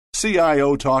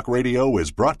CIO Talk Radio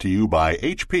is brought to you by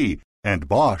HP and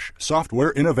Bosch Software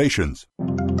Innovations.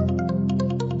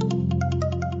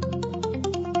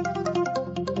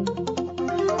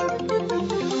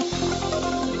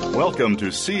 Welcome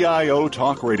to CIO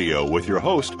Talk Radio with your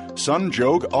host,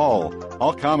 Sanjog Aul.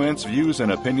 All comments, views,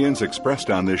 and opinions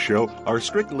expressed on this show are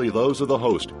strictly those of the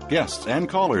host, guests, and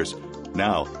callers.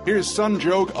 Now, here's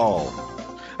Sanjog Aul.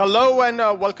 Hello and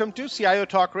welcome to CIO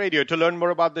Talk Radio. To learn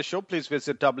more about the show, please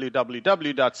visit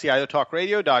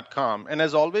www.ciotalkradio.com. And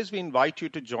as always, we invite you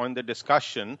to join the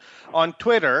discussion on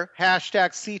Twitter,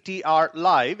 #CTR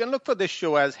Live, and look for this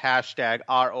show as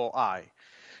 #ROI.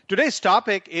 Today's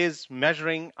topic is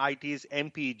measuring IT's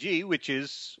MPG, which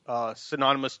is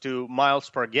synonymous to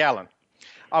miles per gallon.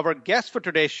 Our guests for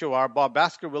today's show are Bob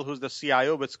Baskerville, who's the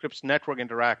CIO with Scripps Networks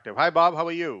Interactive. Hi, Bob. How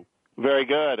are you? Very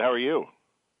good. How are you?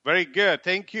 Very good.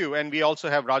 Thank you. And we also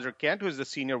have Roger Kent, who is the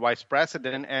Senior Vice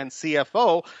President and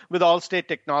CFO with Allstate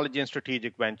Technology and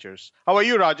Strategic Ventures. How are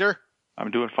you, Roger?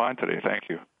 I'm doing fine today. Thank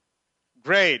you.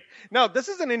 Great. Now, this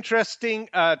is an interesting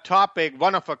topic,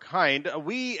 one of a kind.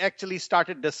 We actually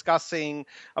started discussing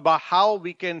about how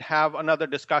we can have another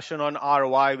discussion on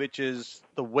ROI, which is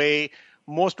the way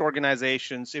most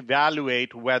organizations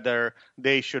evaluate whether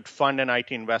they should fund an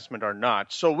IT investment or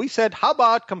not. So we said, how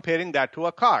about comparing that to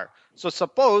a car? So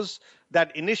suppose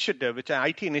that initiative, which an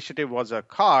IT initiative was a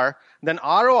car, then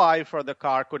ROI for the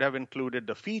car could have included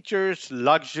the features,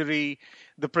 luxury,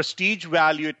 the prestige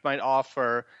value it might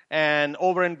offer, and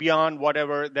over and beyond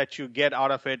whatever that you get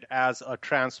out of it as a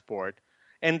transport.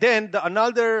 And then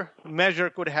another measure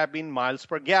could have been miles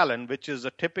per gallon, which is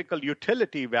a typical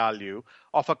utility value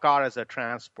of a car as a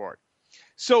transport.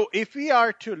 So if we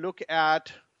are to look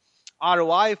at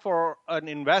ROI for an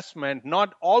investment,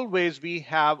 not always we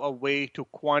have a way to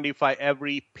quantify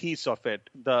every piece of it,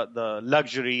 the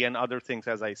luxury and other things,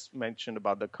 as I mentioned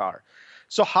about the car.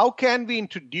 So how can we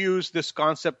introduce this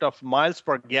concept of miles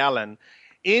per gallon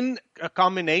in a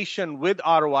combination with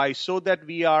ROI so that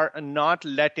we are not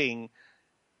letting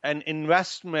an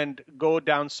investment go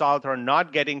down south or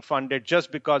not getting funded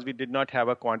just because we did not have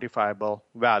a quantifiable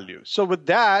value? So with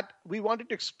that, we wanted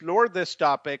to explore this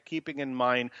topic, keeping in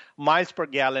mind miles per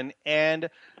gallon and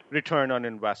return on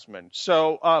investment.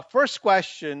 So first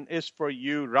question is for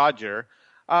you, Roger.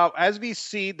 As we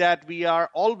see that we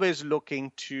are always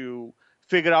looking to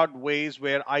figure out ways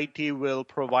where IT will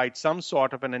provide some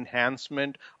sort of an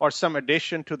enhancement or some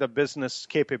addition to the business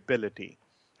capability.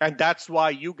 And that's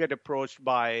why you get approached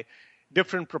by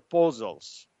different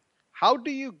proposals. How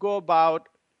do you go about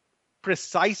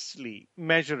precisely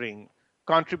measuring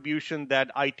contribution that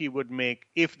IT would make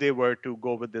if they were to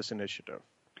go with this initiative?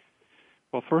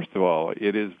 Well, first of all,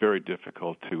 it is very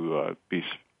difficult to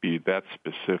be that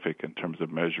specific in terms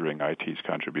of measuring IT's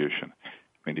contribution. I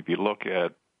mean, if you look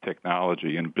at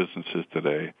technology in businesses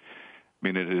today, I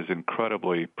mean, it is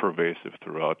incredibly pervasive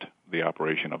throughout the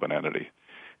operation of an entity.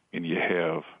 And you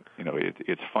have,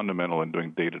 it's fundamental in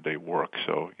doing day-to-day work.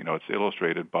 So, it's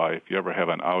illustrated by if you ever have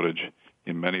an outage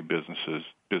in many businesses,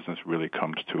 business really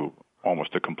comes to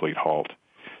almost a complete halt.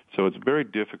 So it's very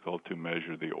difficult to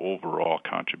measure the overall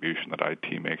contribution that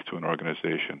IT makes to an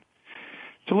organization.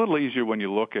 It's a little easier when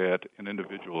you look at an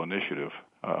individual initiative.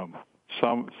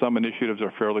 Some initiatives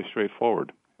are fairly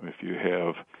straightforward. If you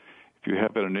have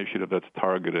an initiative that's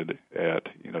targeted at,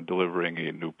 delivering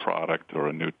a new product or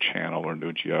a new channel or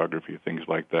new geography, things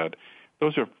like that,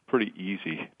 those are pretty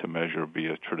easy to measure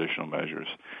via traditional measures.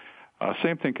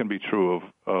 Same thing can be true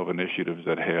of initiatives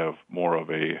that have more of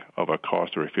a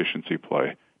cost or efficiency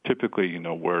play. Typically, you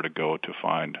know where to go to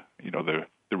find, the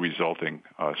resulting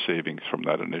savings from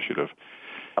that initiative.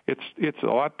 It's a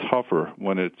lot tougher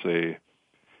when it's a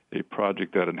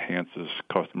project that enhances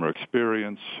customer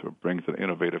experience or brings an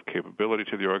innovative capability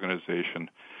to the organization.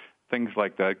 Things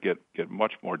like that get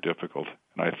much more difficult.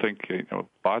 And I think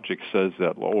logic says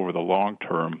that over the long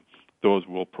term, those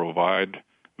will provide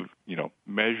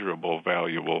measurable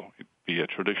value via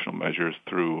traditional measures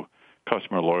through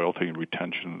customer loyalty and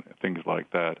retention, things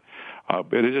like that.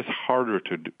 But it is harder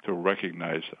to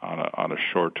recognize on a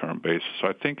short-term basis. So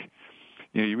I think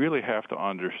you really have to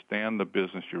understand the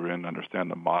business you're in, understand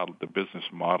the business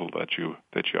model that you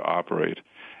operate,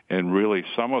 and really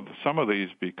some of these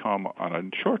become on a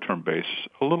short-term basis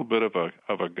a little bit of a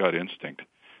gut instinct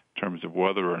in terms of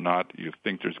whether or not you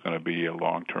think there's going to be a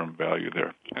long-term value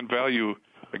there. And value,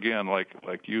 again,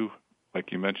 like you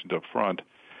mentioned up front,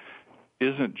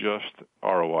 isn't just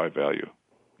ROI value.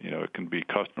 It can be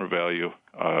customer value.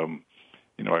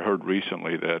 I heard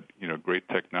recently that, great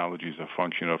technology is a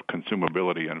function of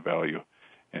consumability and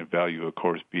value, of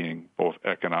course, being both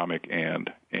economic and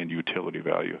utility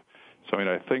value. So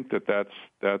I think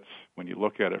that's when you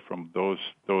look at it from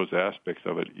those aspects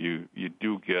of it, you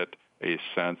do get a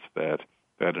sense that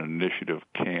an initiative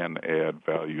can add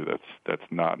value that's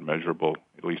not measurable,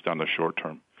 at least on the short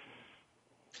term.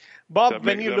 Bob, does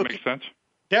that make sense?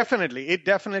 Definitely. It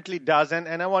definitely does.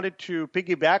 And I wanted to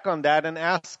piggyback on that and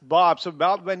ask Bob. So,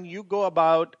 Bob, when you go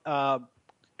about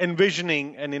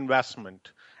envisioning an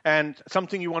investment and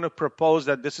something you want to propose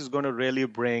that this is going to really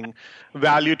bring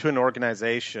value to an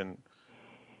organization,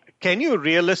 can you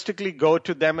realistically go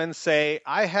to them and say,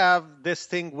 I have this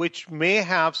thing which may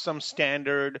have some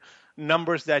standard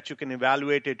numbers that you can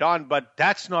evaluate it on, but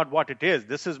that's not what it is.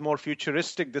 This is more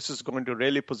futuristic. This is going to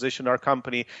really position our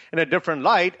company in a different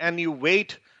light. And you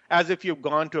wait as if you've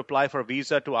gone to apply for a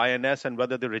visa to INS, and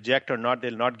whether they reject or not,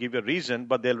 they'll not give you a reason,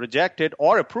 but they'll reject it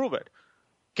or approve it.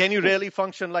 Can you really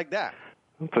function like that?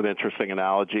 That's an interesting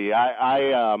analogy. I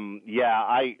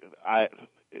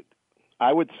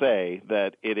would say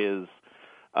that it is.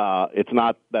 It's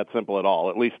not that simple at all.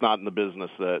 At least not in the business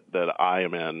that I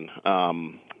am in.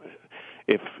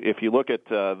 If you look at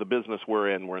the business we're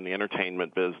in the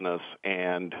entertainment business,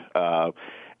 and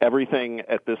everything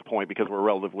at this point, because we're a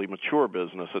relatively mature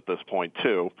business at this point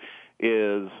too,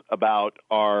 is about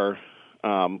our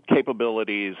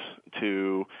capabilities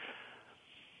to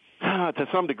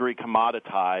some degree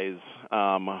commoditize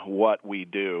what we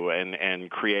do and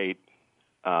create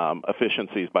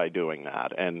efficiencies by doing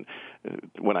that. And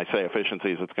when I say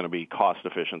efficiencies, it's going to be cost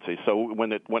efficiency. So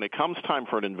when it comes time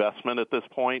for an investment at this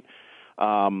point,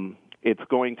 that's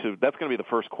going to be the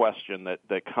first question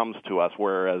that comes to us,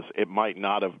 whereas it might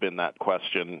not have been that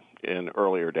question in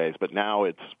earlier days. But now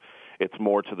it's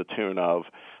more to the tune of,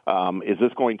 is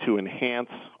this going to enhance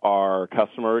our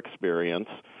customer experience?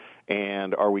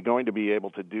 And are we going to be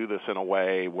able to do this in a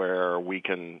way where we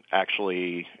can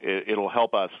actually, it'll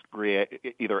help us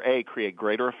either A, create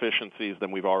greater efficiencies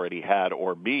than we've already had,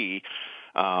 or B,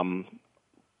 kind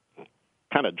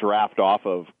of draft off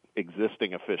of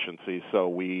existing efficiencies, so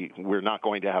we're not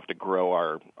going to have to grow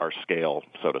our scale,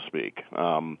 so to speak.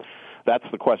 That's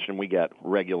the question we get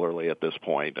regularly at this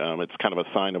point. It's kind of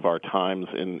a sign of our times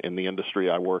in the industry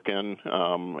I work in,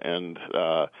 and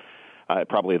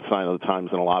probably a sign of the times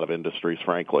in a lot of industries,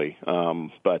 frankly.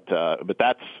 But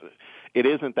it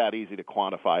isn't that easy to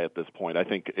quantify at this point. I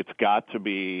think it's got to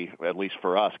be, at least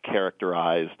for us,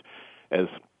 characterized as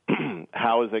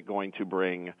how is it going to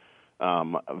bring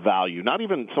value, not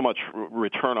even so much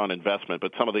return on investment,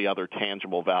 but some of the other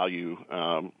tangible value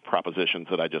propositions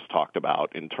that I just talked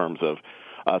about in terms of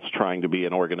us trying to be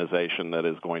an organization that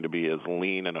is going to be as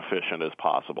lean and efficient as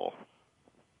possible.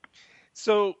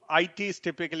 So IT is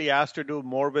typically asked to do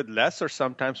more with less or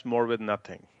sometimes more with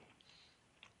nothing.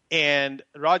 And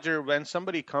Roger, when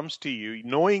somebody comes to you,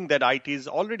 knowing that IT is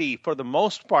already, for the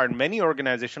most part, many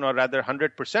organizations, or rather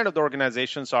 100% of the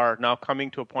organizations are now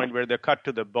coming to a point where they're cut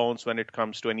to the bones when it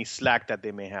comes to any slack that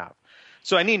they may have.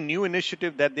 So any new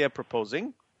initiative that they are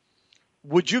proposing,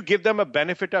 would you give them a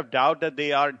benefit of doubt that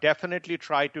they are definitely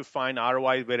try to find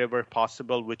ROI wherever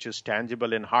possible, which is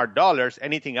tangible in hard dollars?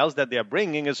 Anything else that they are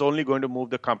bringing is only going to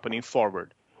move the company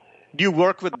forward. Do you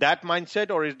work with that mindset,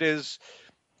 or it is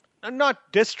not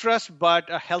distrust,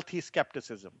 but a healthy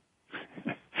skepticism?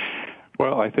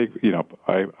 Well, I think,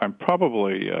 I'm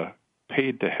probably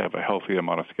paid to have a healthy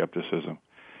amount of skepticism.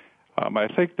 I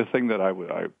think the thing that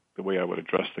the way I would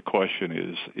address the question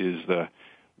is that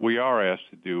we are asked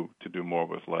to do more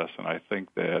with less, and I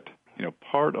think that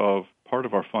part of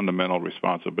our fundamental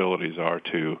responsibilities are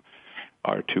to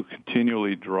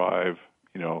continually drive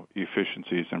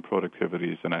efficiencies and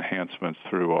productivities and enhancements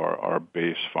through our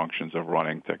base functions of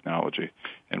running technology.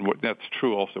 And that's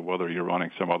true also whether you're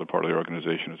running some other part of the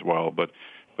organization as well. But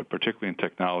particularly in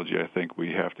technology, I think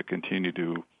we have to continue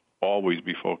to always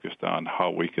be focused on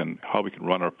how we can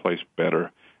run our place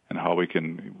better and how we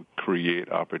can create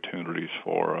opportunities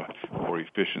for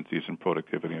efficiencies and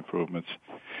productivity improvements.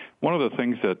 One of the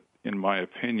things that, in my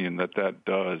opinion, that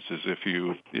does is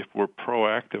if we're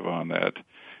proactive on that,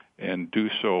 and do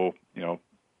so,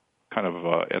 kind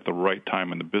of at the right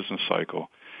time in the business cycle,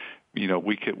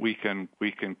 we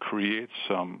can create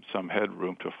some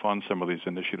headroom to fund some of these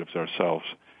initiatives ourselves.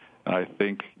 And I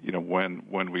think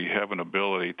when we have an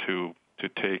ability to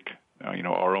take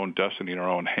our own destiny in our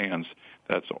own hands,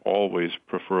 that's always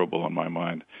preferable in my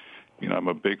mind. I'm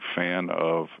a big fan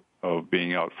of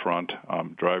being out front,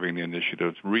 driving the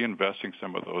initiatives, reinvesting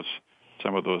some of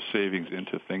those savings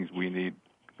into things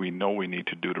we know we need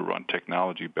to do to run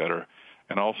technology better,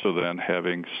 and also then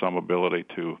having some ability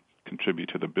to contribute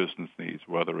to the business needs,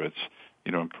 whether it's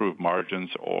improved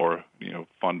margins or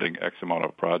funding X amount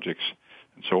of projects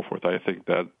and so forth. I think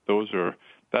that those are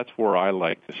that's where I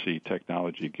like to see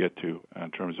technology get to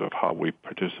in terms of how we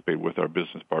participate with our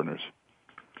business partners.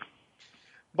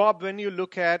 Bob, when you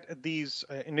look at these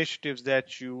initiatives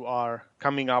that you are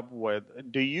coming up with,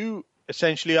 do you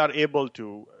essentially are able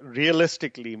to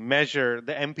realistically measure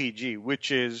the MPG,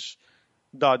 which is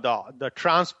the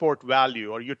transport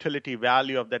value or utility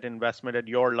value of that investment at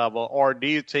your level, or do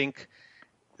you think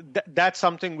that's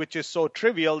something which is so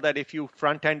trivial that if you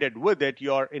front-ended with it,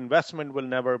 your investment will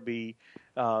never be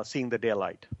seeing the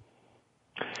daylight?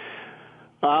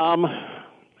 I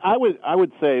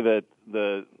would say that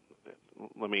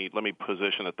let me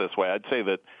position it this way. I'd say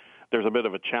that there's a bit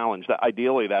of a challenge. That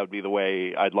ideally, that would be the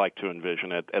way I'd like to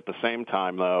envision it. At the same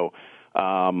time, though,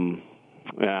 and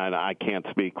I can't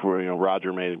speak for,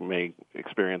 Roger may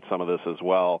experience some of this as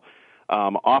well.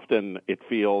 Often it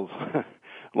feels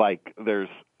like there's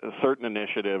certain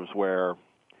initiatives where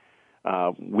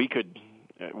we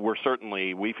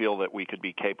feel that we could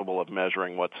be capable of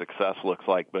measuring what success looks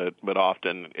like, but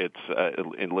often it's at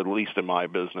least in my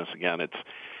business, again, it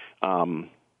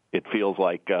feels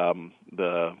like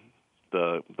the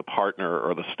partner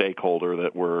or the stakeholder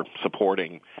that we're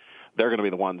supporting, they're going to be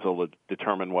the ones that will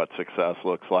determine what success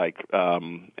looks like.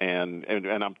 And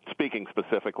I'm speaking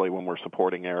specifically when we're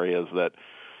supporting areas that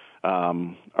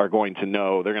are going to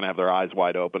know, they're going to have their eyes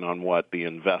wide open on what the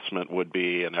investment would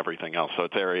be and everything else. So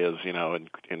it's areas, in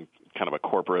kind of a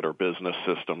corporate or business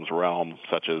systems realm,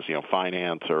 such as,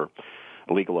 finance or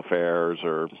legal affairs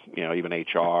or, even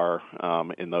HR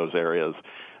in those areas,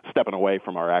 stepping away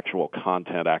from our actual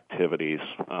content activities.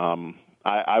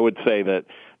 I would say that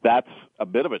that's a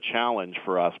bit of a challenge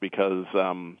for us because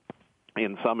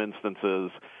in some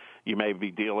instances you may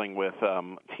be dealing with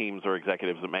teams or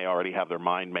executives that may already have their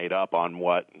mind made up on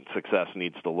what success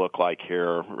needs to look like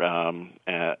here,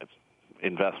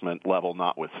 investment level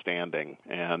notwithstanding.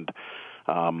 And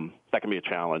that can be a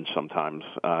challenge sometimes.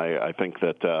 I think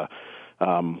that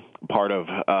part of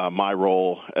my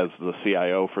role as the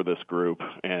CIO for this group,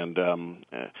 and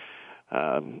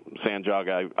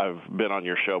Sanjog, I've been on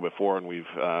your show before, and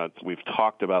we've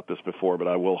talked about this before, but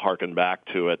I will hearken back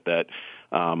to it that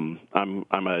I'm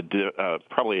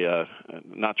probably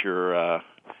not your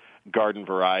garden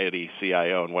variety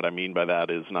CIO, and what I mean by that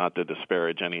is not to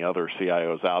disparage any other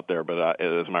CIOs out there, but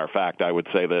as a matter of fact, I would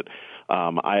say that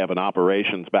I have an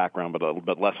operations background,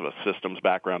 but less of a systems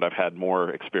background. I've had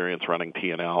more experience running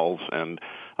P&Ls and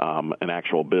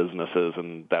actual businesses,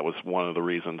 and that was one of the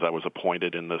reasons I was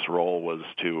appointed in this role, was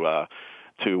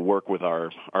to work with our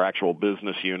actual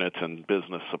business units and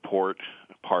business support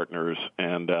partners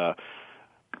and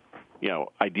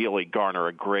ideally garner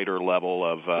a greater level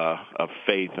of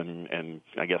faith and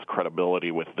I guess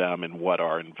credibility with them in what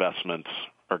our investments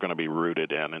are going to be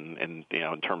rooted in, and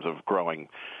in terms of growing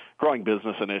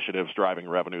business initiatives, driving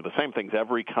revenue, the same things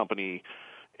every company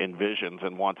envisions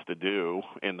and wants to do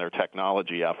in their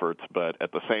technology efforts. But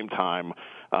at the same time,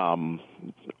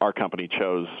 our company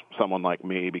chose someone like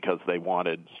me because they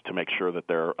wanted to make sure that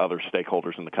their other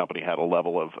stakeholders in the company had a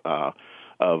level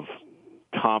of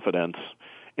confidence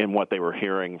in what they were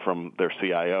hearing from their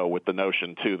CIO, with the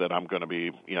notion too that I'm going to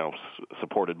be,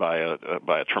 supported by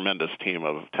a tremendous team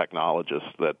of technologists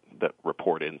that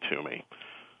report into me.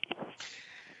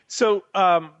 So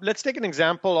let's take an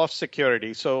example of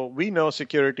security. So we know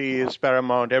security is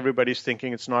paramount. Everybody's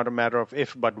thinking it's not a matter of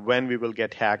if, but when we will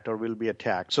get hacked or will be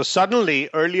attacked. So suddenly,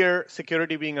 earlier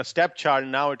security being a stepchild,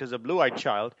 now it is a blue-eyed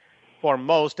child for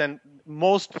most, and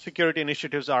most security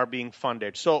initiatives are being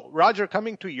funded. So Roger,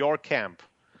 coming to your camp,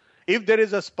 if there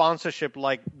is a sponsorship,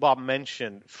 like Bob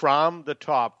mentioned, from the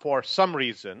top for some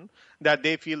reason that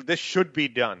they feel this should be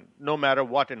done, no matter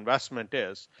what investment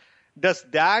is, does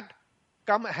that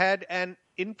come ahead and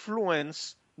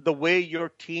influence the way your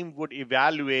team would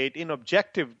evaluate in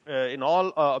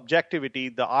all objectivity,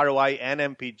 the ROI and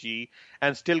MPG,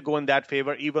 and still go in that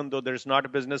favor, even though there's not a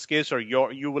business case, or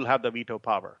you will have the veto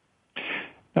power?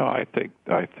 No, I think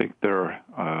there.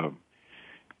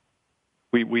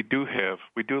 We do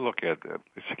look at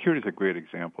security is a great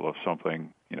example of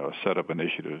something, a set of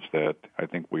initiatives that I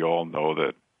think we all know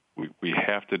that we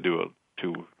have to do it.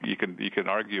 You can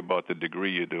argue about the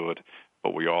degree you do it,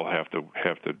 but we all have to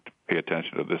pay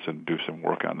attention to this and do some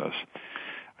work on this.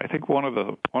 I think one of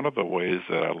the ways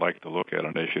that I like to look at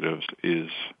initiatives is,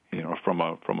 from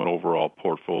an overall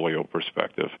portfolio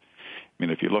perspective. I mean,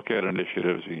 if you look at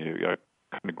initiatives, you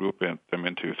kind of group them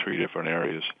into three different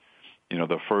areas.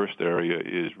 The first area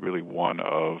is really one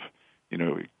of,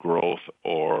 growth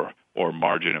or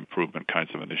margin improvement kinds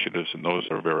of initiatives, and those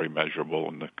are very measurable,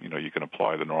 and you can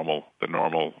apply the normal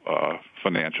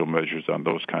financial measures on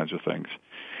those kinds of things.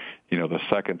 The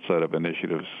second set of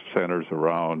initiatives centers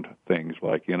around things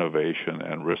like innovation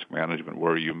and risk management,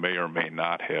 where you may or may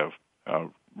not have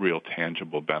real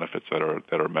tangible benefits that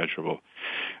are measurable.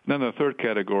 And then the third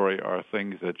category are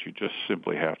things that you just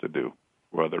simply have to do,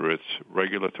 whether it's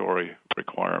regulatory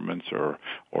requirements or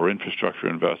infrastructure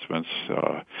investments.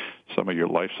 Some of your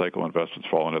life cycle investments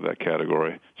fall into that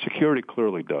category. Security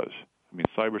clearly does. I mean,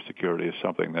 cybersecurity is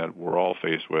something that we're all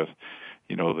faced with.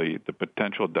 The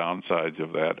potential downsides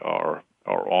of that are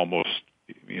almost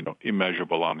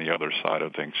immeasurable on the other side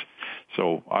of things.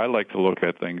 So I like to look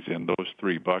at things in those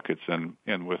three buckets, and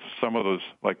with some of those,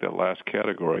 like that last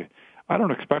category, I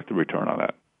don't expect a return on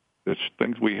that. It's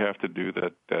things we have to do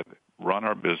that run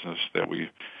our business, that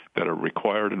are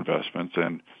required investments,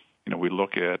 and we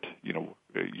look at you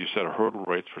set hurdle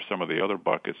rates for some of the other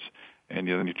buckets, and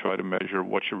then you try to measure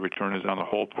what your return is on the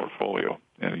whole portfolio,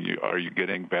 and are you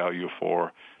getting value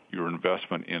for your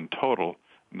investment in total,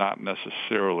 not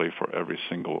necessarily for every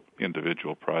single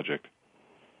individual project.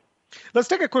 Let's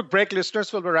take a quick break,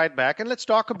 listeners. We'll be right back. And let's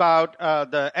talk about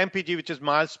the MPG, which is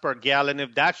miles per gallon,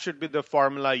 if that should be the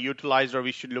formula utilized, or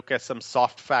we should look at some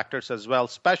soft factors as well,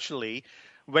 especially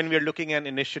when we're looking at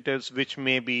initiatives which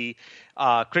may be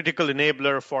a critical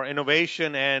enabler for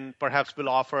innovation and perhaps will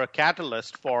offer a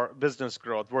catalyst for business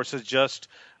growth versus just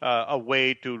a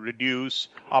way to reduce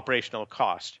operational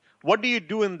cost. What do you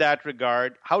do in that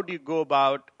regard? How do you go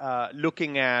about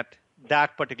looking at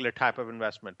that particular type of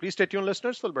investment? Please stay tuned,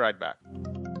 listeners. We'll be right back.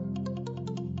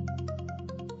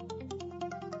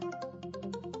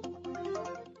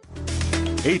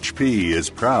 HP is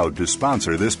proud to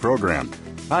sponsor this program.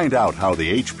 Find out how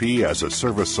the HP as a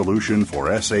service solution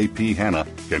for SAP HANA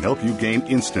can help you gain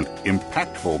instant,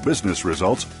 impactful business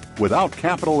results without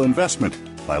capital investment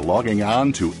by logging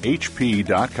on to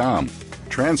hp.com.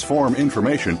 Transform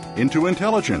information into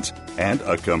intelligence and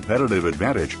a competitive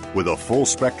advantage with a full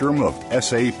spectrum of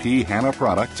SAP HANA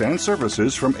products and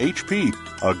services from HP,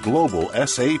 a global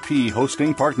SAP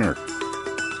hosting partner.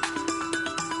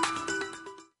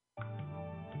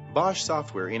 Bosch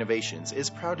Software Innovations is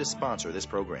proud to sponsor this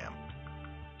program.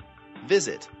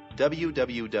 Visit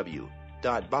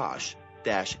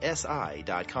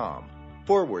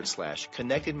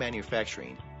www.bosch-si.com/connected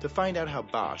manufacturing to find out how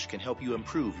Bosch can help you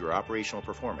improve your operational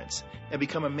performance and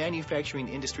become a manufacturing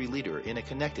industry leader in a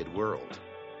connected world.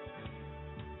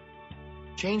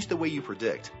 Change the way you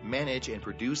predict, manage, and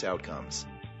produce outcomes.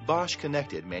 Bosch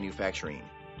Connected Manufacturing.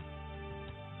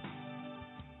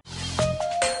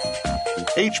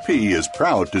 HP is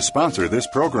proud to sponsor this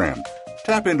program.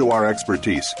 Tap into our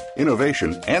expertise,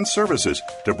 innovation, and services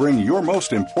to bring your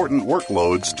most important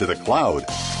workloads to the cloud.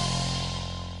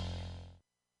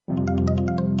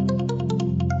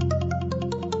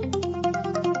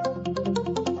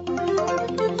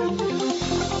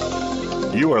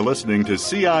 You are listening to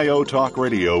CIO Talk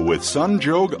Radio with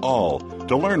Sanjog Aul.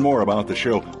 To learn more about the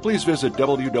show, please visit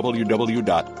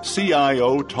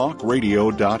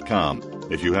www.ciotalkradio.com.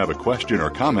 If you have a question or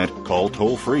comment, call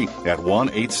toll-free at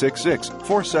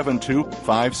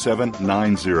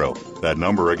 1-866-472-5790. That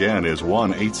number again is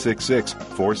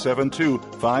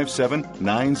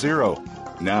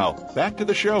 1-866-472-5790. Now, back to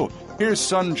the show. Here's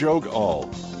Sanjog Aul.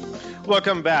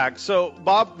 Welcome back. So,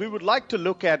 Bob, we would like to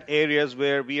look at areas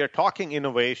where we are talking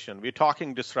innovation, we're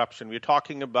talking disruption, we're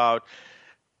talking about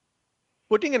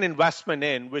putting an investment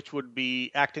in which would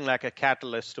be acting like a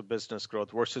catalyst to business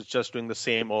growth versus just doing the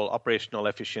same old operational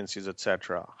efficiencies, et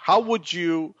cetera. How would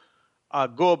you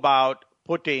go about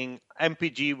putting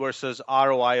MPG versus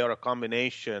ROI or a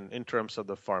combination in terms of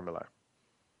the formula?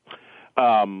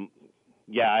 I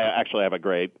actually have a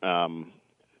great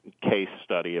case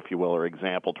study, if you will, or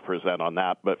example to present on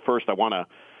that. But first, I want to,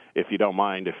 if you don't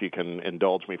mind, if you can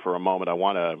indulge me for a moment, I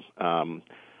want to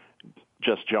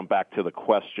just jump back to the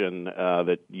question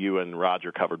that you and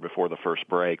Roger covered before the first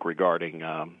break regarding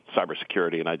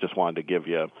cybersecurity, and I just wanted to give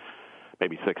you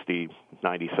maybe 60,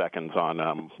 90 seconds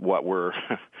on what we're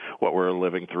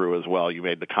living through as well. You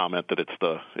made the comment that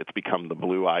it's become the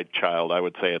blue-eyed child. I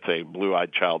would say it's a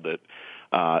blue-eyed child that,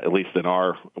 at least in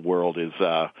our world, is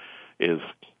a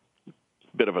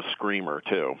bit of a screamer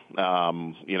too.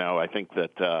 I think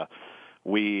that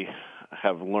we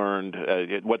have learned.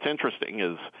 What's interesting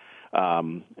is.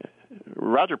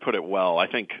 Roger put it well. I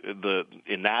think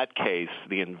in that case,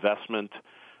 the investment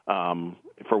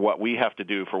for what we have to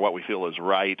do, for what we feel is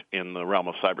right in the realm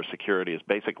of cybersecurity, is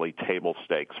basically table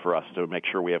stakes for us to make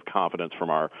sure we have confidence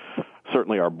from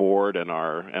certainly our board and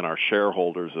our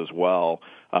shareholders as well.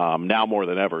 Now more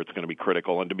than ever, it's going to be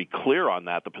critical. And to be clear on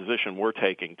that, the position we're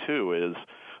taking too is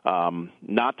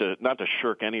not to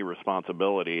shirk any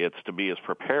responsibility. It's to be as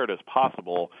prepared as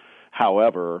possible.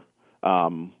 However,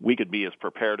 we could be as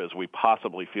prepared as we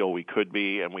possibly feel we could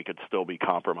be, and we could still be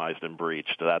compromised and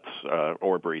breached. That's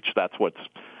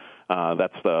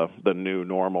the new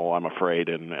normal, I'm afraid,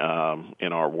 in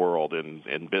our world,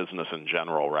 in business in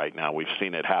general right now. We've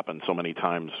seen it happen so many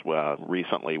times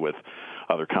recently with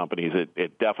other companies.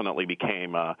 It definitely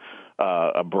became a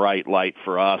bright light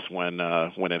for us when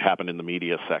it happened in the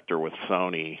media sector with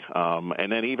Sony,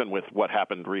 and then even with what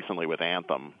happened recently with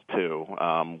Anthem too,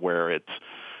 where it's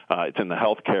in the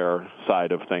healthcare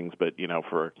side of things, but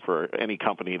for any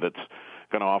company that's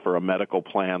going to offer a medical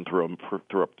plan through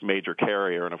a major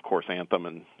carrier, and of course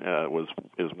Anthem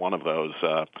is one of those.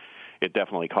 It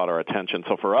definitely caught our attention.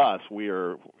 So for us, we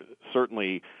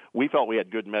felt we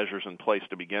had good measures in place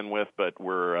to begin with, but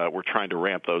we're trying to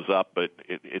ramp those up. But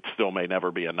it still may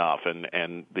never be enough.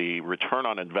 And the return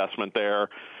on investment there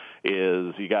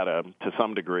is you got to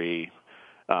some degree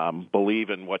believe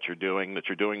in what you're doing, that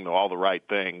you're doing all the right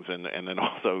things, and then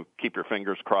also keep your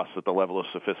fingers crossed that the level of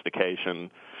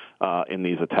sophistication in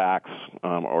these attacks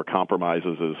or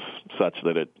compromises is such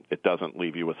that it doesn't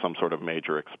leave you with some sort of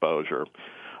major exposure.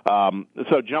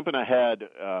 So jumping ahead,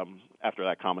 after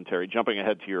that commentary, jumping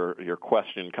ahead to your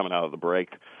question coming out of the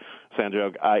break,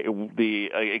 Sanjog, the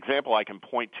example I can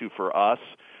point to for us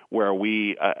where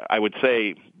I would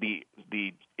say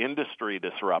the industry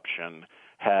disruption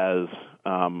has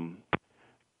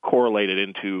correlated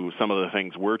into some of the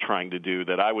things we're trying to do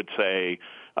that I would say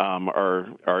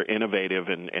are innovative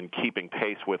and keeping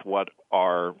pace with what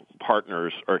our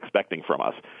partners are expecting from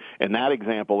us. And that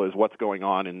example is what's going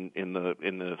on in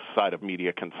the side of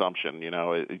media consumption.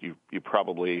 You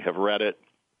probably have read it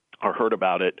or heard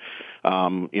about it.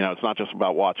 It's not just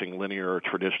about watching linear or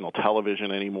traditional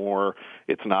television anymore.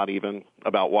 It's not even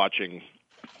about watching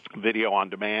video on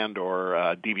demand or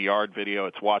DVR'd video.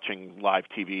 It's watching live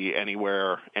TV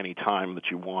anywhere, anytime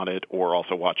that you want it, or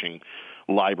also watching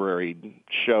library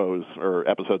shows or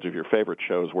episodes of your favorite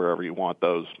shows wherever you want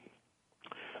those.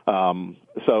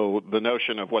 So the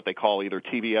notion of what they call either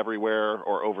TV everywhere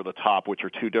or over the top, which are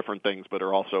two different things but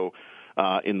are also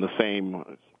in the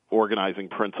same organizing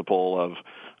principle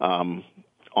of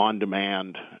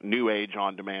on-demand, new age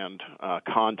on-demand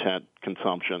content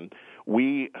consumption.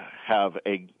 We have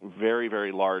a very,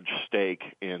 very large stake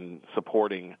in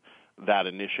supporting that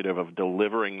initiative of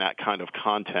delivering that kind of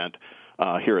content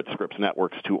here at Scripps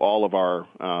Networks to all of our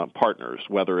partners,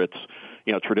 whether it's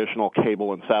traditional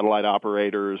cable and satellite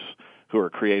operators who are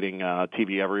creating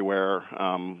TV everywhere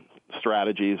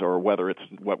strategies, or whether it's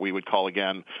what we would call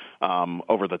again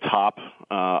over-the-top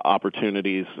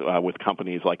opportunities with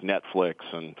companies like Netflix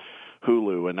and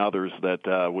Hulu and others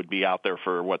that would be out there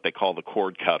for what they call the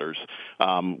cord cutters.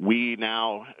 We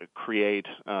now create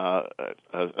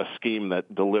a scheme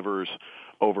that delivers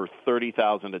over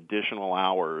 30,000 additional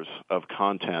hours of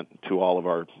content to all of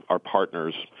our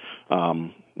partners,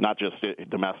 not just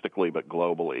domestically but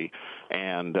globally.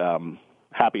 And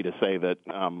happy to say that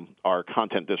our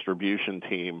content distribution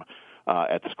team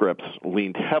at Scripps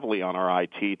leaned heavily on our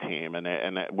IT team,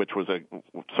 and which was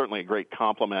certainly a great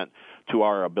compliment to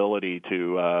our ability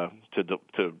to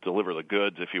deliver the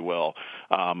goods, if you will,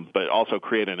 but also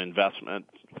create an investment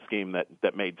scheme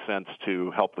that made sense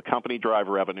to help the company drive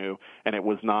revenue, and it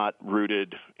was not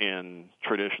rooted in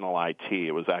traditional IT.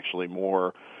 It was actually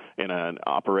more in an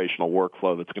operational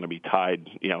workflow that's going to be tied,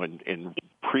 in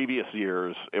previous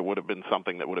years, it would have been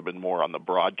something that would have been more on the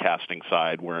broadcasting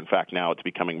side, where in fact now it's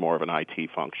becoming more of an IT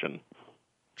function.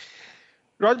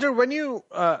 Roger, when you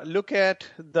look at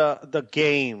the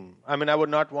game, I mean, I would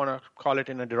not want to call it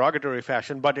in a derogatory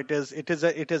fashion, but it's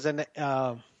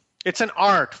an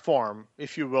art form,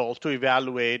 if you will, to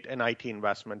evaluate an IT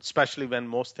investment, especially when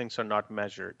most things are not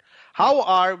measured. How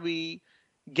are we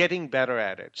getting better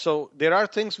at it? So there are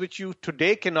things which you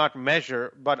today cannot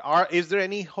measure, but is there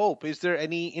any hope? Is there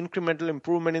any incremental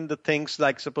improvement in the things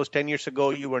like, suppose 10 years ago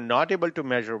you were not able to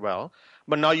measure well,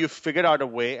 but now you've figured out a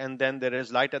way, and then there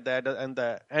is light at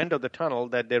the end of the tunnel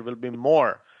that there will be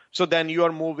more. So then you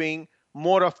are moving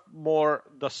more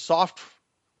the soft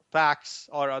facts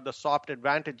or the soft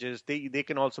advantages. They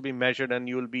can also be measured, and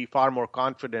you will be far more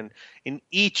confident in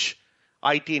each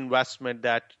IT investment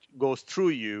that goes through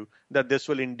you, that this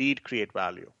will indeed create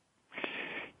value.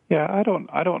 Yeah, I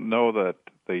don't know that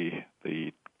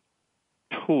the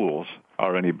tools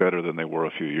are any better than they were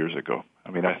a few years ago.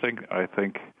 I mean, I think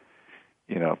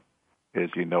as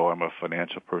you know, I'm a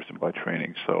financial person by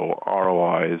training, so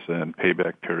ROIs and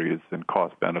payback periods and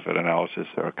cost-benefit analysis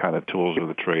are kind of tools of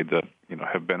the trade that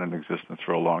have been in existence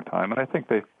for a long time, and I think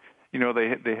they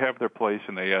have their place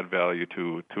and they add value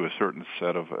to a certain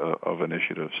set of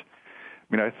initiatives.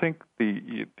 I mean, I think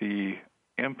the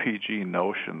MPG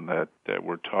notion that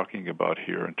we're talking about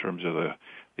here in terms of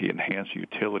the enhanced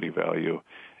utility value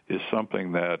is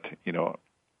something that,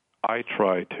 I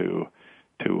try to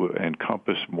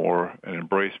encompass more and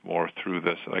embrace more through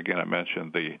this. Again, I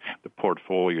mentioned the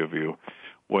portfolio view.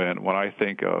 When I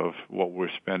think of what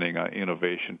we're spending on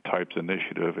innovation types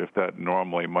initiative, if that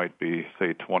normally might be,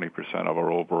 say, 20% of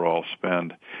our overall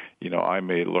spend, I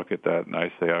may look at that and I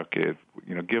say, okay,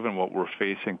 given what we're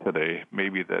facing today,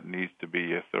 maybe that needs to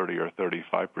be a 30 or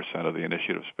 35% of the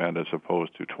initiative spend as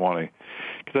opposed to 20.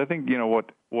 Because I think,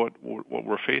 what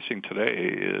we're facing today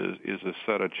is a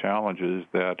set of challenges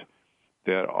that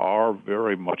are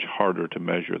very much harder to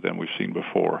measure than we've seen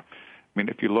before. I mean,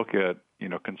 if you look at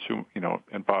consumer,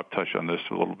 and Bob touched on this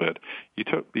a little bit.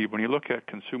 When you look at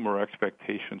consumer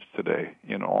expectations today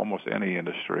in almost any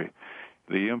industry,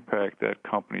 the impact that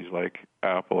companies like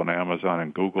Apple and Amazon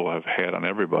and Google have had on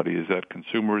everybody is that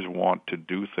consumers want to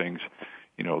do things.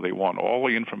 They want all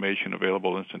the information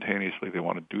available instantaneously. They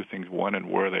want to do things when and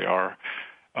where they are.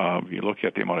 You look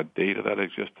at the amount of data that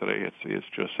exists today; it's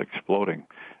just exploding.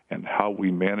 And how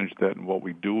we manage that and what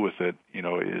we do with it,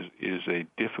 is a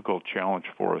difficult challenge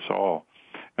for us all.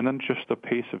 And then just the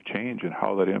pace of change and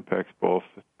how that impacts both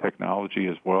technology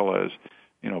as well as,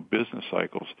 business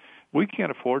cycles. We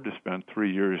can't afford to spend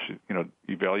 3 years,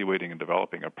 evaluating and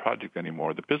developing a project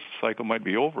anymore. The business cycle might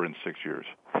be over in 6 years.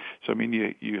 So, I mean,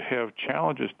 you have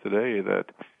challenges today that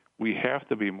we have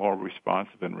to be more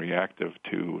responsive and reactive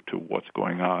to what's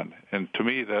going on. And to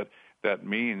me, that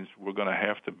means we're going to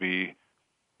have to be,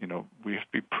 we have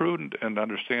to be prudent and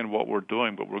understand what we're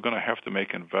doing, but we're going to have to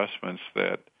make investments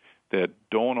that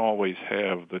don't always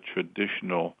have the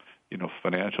traditional,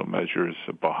 financial measures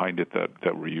behind it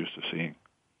that we're used to seeing.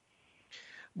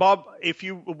 Bob,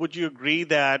 would you agree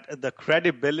that the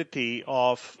credibility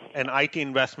of an IT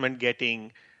investment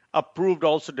getting approved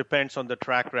also depends on the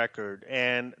track record,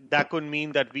 and that could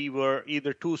mean that we were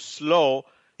either too slow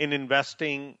in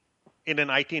investing in an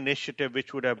IT initiative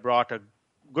which would have brought a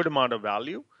good amount of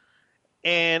value,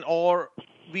 or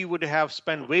we would have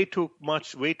spent way too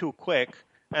much, way too quick,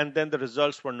 and then the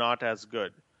results were not as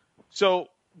good. So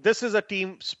this is a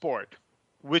team sport,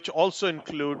 which also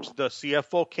includes the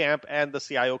CFO camp and the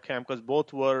CIO camp, because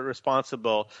both were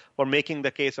responsible for making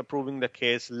the case, approving the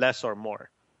case, less or more.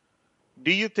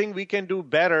 Do you think we can do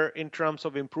better in terms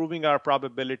of improving our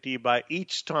probability by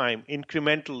each time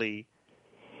incrementally,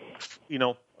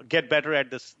 get better at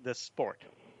this sport?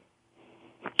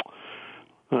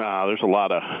 There's a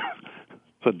lot of.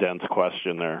 It's a dense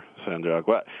question there, Sanjog.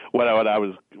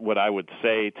 What I would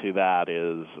say to that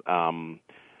is,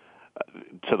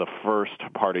 to the first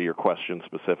part of your question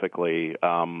specifically,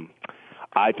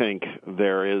 I think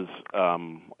there is,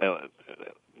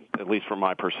 at least from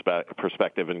my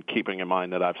perspective, and keeping in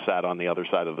mind that I've sat on the other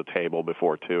side of the table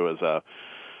before too,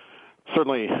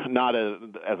 certainly not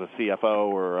as a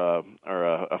CFO or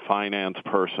a finance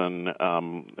person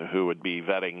who would be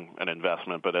vetting an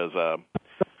investment, but as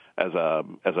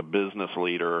a business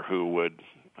leader who would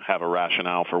have a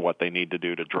rationale for what they need to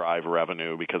do to drive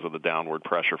revenue because of the downward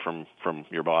pressure from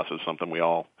your boss is something we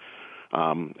all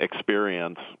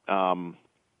experience.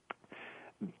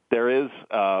 There is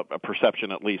a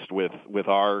perception, at least with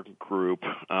our group,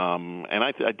 and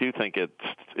I do think it's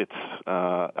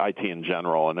IT in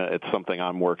general, and it's something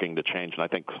I'm working to change, and I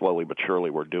think slowly but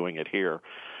surely we're doing it here,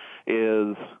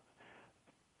 is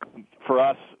for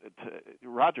us,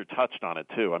 Roger touched on it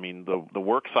too. I mean, the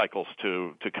work cycles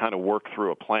to kind of work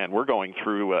through a plan. We're going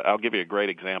through, I'll give you a great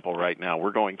example right now.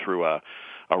 We're going through a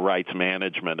rights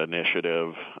management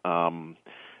initiative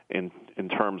in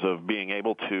terms of being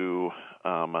able to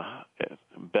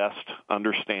best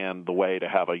understand the way to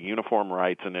have a uniform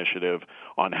rights initiative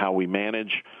on how we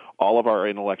manage all of our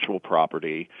intellectual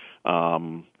property,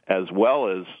 as well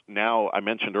as now I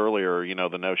mentioned earlier,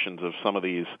 the notions of some of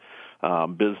these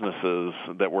businesses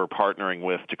that we're partnering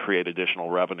with to create additional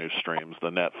revenue streams,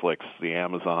 the Netflix, the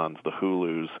Amazons, the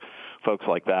Hulus, folks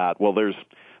like that. Well,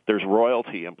 there's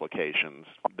royalty implications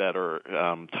that are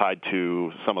tied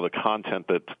to some of the content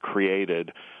that's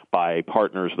created by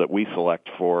partners that we select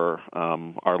for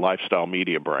our lifestyle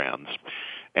media brands.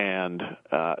 And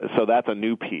so that's a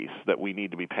new piece that we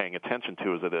need to be paying attention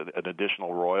to, is an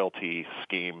additional royalty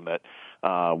scheme that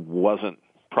wasn't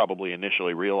probably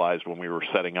initially realized when we were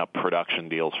setting up production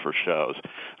deals for shows.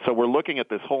 So we're looking at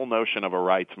this whole notion of a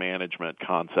rights management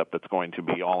concept that's going to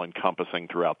be all-encompassing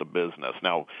throughout the business.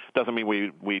 Now, it doesn't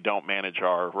mean we don't manage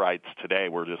our rights today.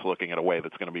 We're just looking at a way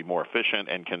that's going to be more efficient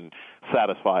and can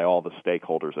satisfy all the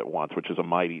stakeholders at once, which is a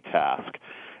mighty task.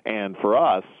 And for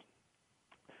us,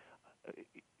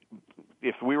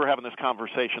 if we were having this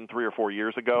conversation 3 or 4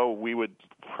 years ago, we would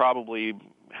probably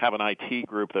have an IT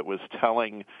group that was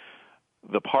telling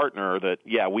the partner that,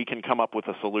 yeah, we can come up with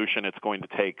a solution. It's going to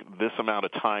take this amount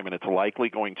of time, and it's likely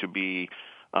going to be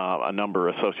a number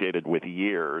associated with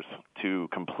years to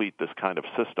complete this kind of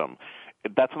system.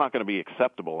 That's not going to be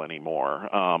acceptable anymore.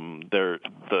 There's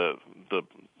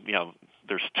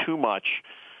too much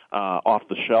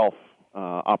off-the-shelf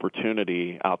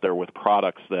opportunity out there with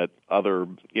products that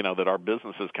that our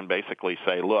businesses can basically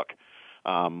say, look,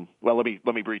 let me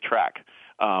retract.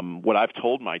 What I've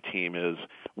told my team is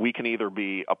we can either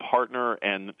be a partner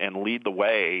and lead the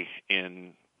way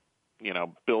in,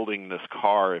 building this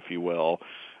car, if you will,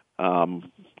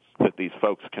 that these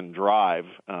folks can drive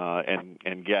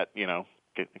and get,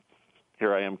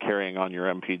 here I am carrying on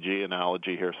your MPG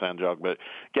analogy here, Sanjog, but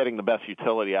getting the best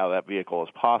utility out of that vehicle as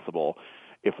possible.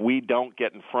 If we don't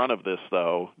get in front of this,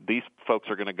 though, these folks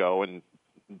are going to go and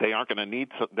they aren't going to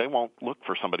they won't look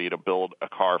for somebody to build a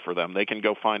car for them. They can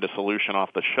go find a solution off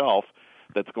the shelf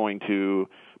that's going to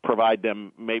provide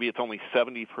them, maybe it's only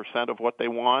 70% of what they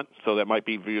want, so that might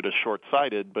be viewed as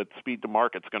short-sighted, but speed to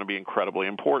market is going to be incredibly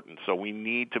important. So we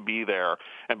need to be there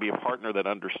and be a partner that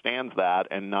understands that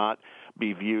and not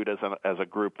be viewed as a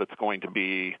group that's going to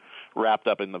be wrapped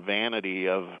up in the vanity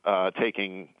of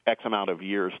taking X amount of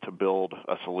years to build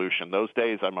a solution. Those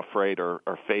days, I'm afraid, are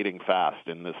fading fast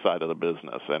in this side of the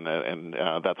business, and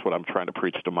that's what I'm trying to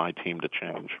preach to my team to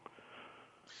change.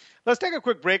 Let's take a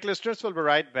quick break, listeners. We'll be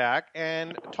right back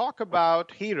and talk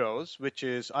about heroes, which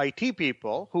is IT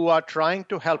people who are trying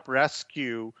to help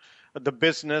rescue the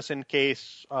business in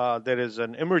case there is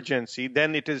an emergency.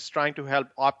 Then it is trying to help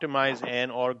optimize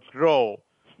and or grow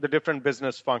the different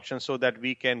business functions so that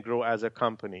we can grow as a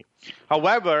company.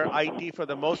 However, IT, for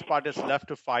the most part, is left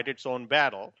to fight its own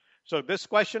battle. So this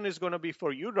question is going to be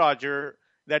for you, Roger,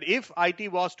 that if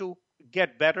IT was to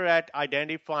get better at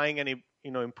identifying and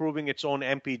improving its own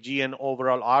MPG and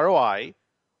overall ROI,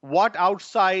 what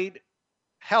outside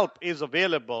help is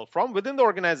available from within the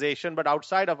organization but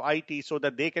outside of IT so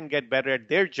that they can get better at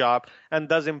their job and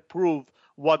thus improve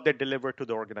what they deliver to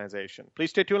the organization? Please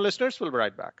stay tuned, listeners. We'll be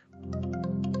right back.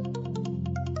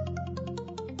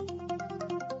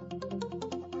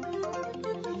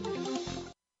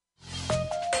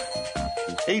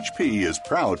 HP is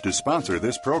proud to sponsor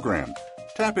this program.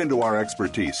 Tap into our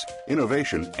expertise,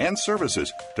 innovation, and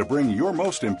services to bring your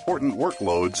most important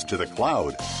workloads to the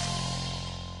cloud.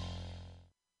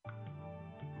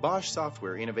 Bosch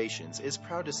Software Innovations is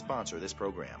proud to sponsor this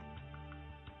program.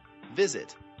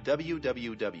 Visit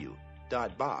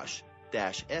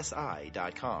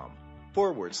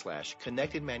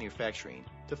www.bosch-si.com/connected manufacturing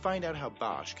to find out how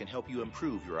Bosch can help you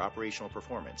improve your operational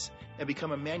performance and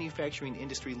become a manufacturing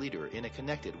industry leader in a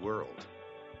connected world.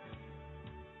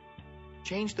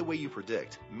 Change the way you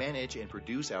predict, manage, and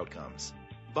produce outcomes.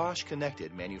 Bosch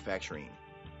Connected Manufacturing.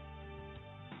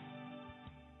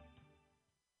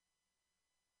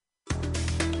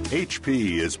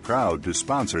 HP is proud to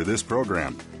sponsor this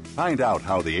program. Find out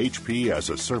how the HP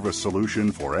as a service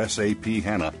solution for SAP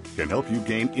HANA can help you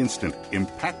gain instant,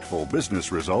 impactful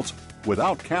business results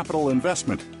without capital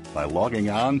investment by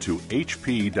logging on to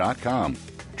hp.com.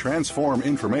 Transform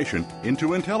information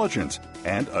into intelligence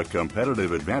and a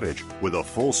competitive advantage with a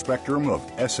full spectrum of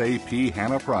SAP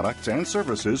HANA products and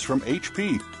services from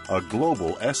HP, a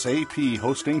global SAP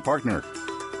hosting partner.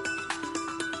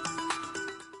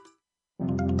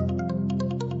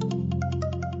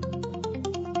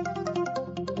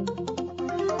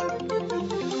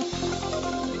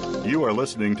 You are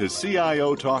listening to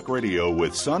CIO Talk Radio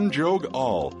with Sanjog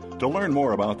Aul. To learn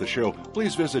more about the show,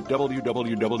 please visit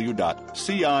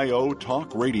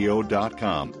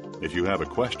www.ciotalkradio.com. If you have a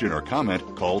question or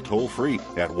comment, call toll-free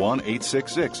at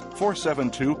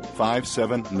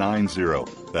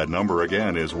 1-866-472-5790. That number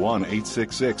again is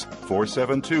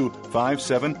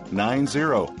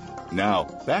 1-866-472-5790. Now,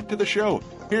 back to the show.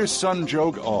 Here's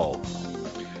Sanjog Aul.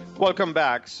 Welcome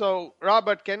back. So,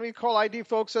 Robert, can we call IT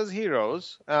folks as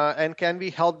heroes, and can we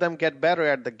help them get better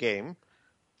at the game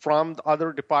from the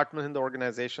other departments in the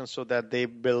organization so that they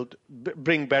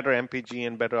bring better MPG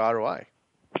and better ROI?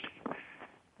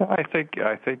 I think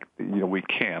we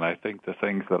can. I think the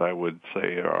things that I would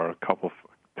say are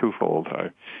twofold.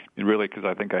 Really, because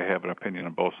I think I have an opinion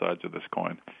on both sides of this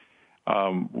coin.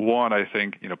 One, I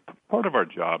think part of our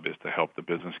job is to help the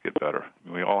business get better.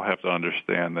 We all have to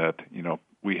understand that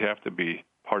we have to be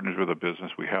partners with the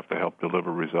business. We have to help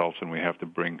deliver results, and we have to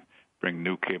bring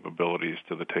new capabilities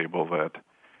to the table that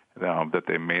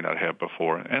they may not have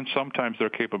before. And sometimes they're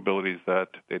capabilities that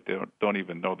they don't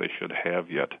even know they should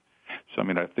have yet. So,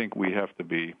 I think we have to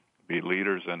be be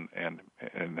leaders and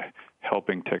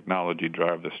helping technology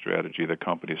drive the strategy of the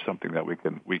company is something that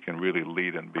we can really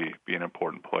lead and be an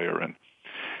important player in.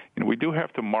 And we do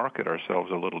have to market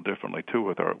ourselves a little differently too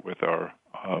with our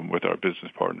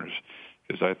business partners,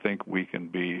 because I think we can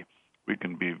be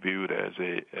viewed as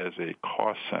a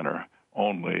cost center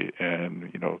only,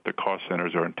 and the cost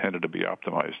centers are intended to be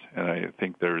optimized. And I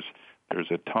think there's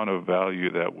a ton of value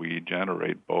that we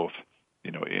generate both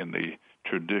in the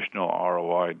traditional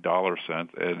ROI dollar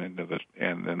sense and in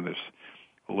this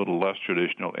a little less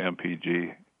traditional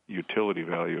MPG utility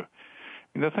value.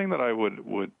 And the thing that I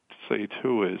would say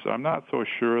too is I'm not so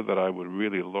sure that I would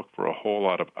really look for a whole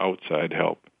lot of outside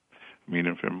help. I mean,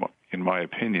 in my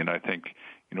opinion, I think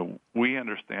we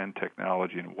understand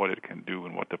technology and what it can do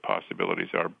and what the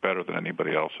possibilities are better than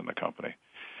anybody else in the company.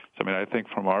 So I mean, I think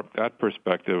from that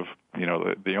perspective,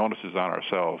 the onus is on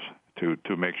ourselves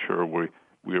to make sure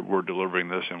we're delivering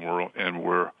this and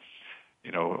we're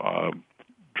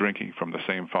drinking from the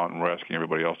same fountain we're asking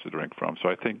everybody else to drink from. So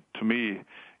I think, to me,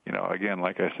 again,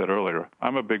 like I said earlier,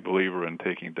 I'm a big believer in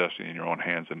taking destiny in your own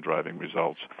hands and driving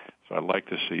results. So I'd like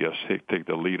to see us take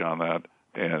the lead on that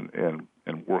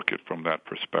and work it from that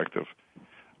perspective.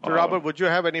 So, Robert, would you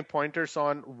have any pointers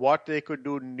on what they could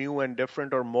do new and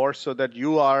different or more so that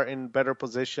you are in better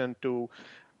position to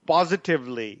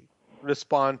positively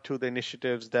respond to the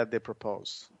initiatives that they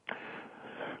propose?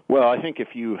 Well, I think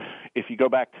if you go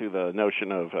back to the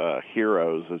notion of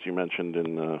heroes, as you mentioned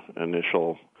in the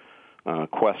initial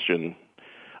question,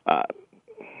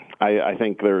 I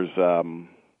think there's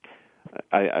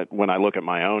when I look at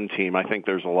my own team, I think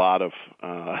there's a lot of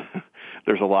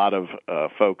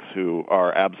folks who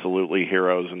are absolutely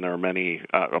heroes, and there are many,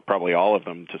 probably all of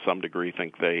them to some degree,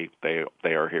 think they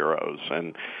are heroes.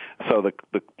 And so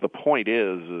the point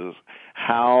is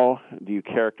how do you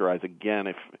characterize,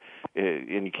 again,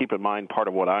 and you keep in mind part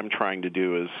of what I'm trying to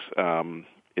do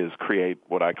is create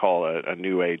what I call a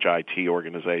new age IT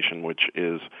organization, which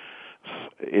is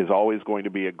always going to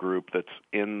be a group that's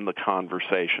in the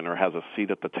conversation or has a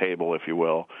seat at the table, if you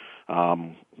will,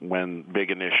 when big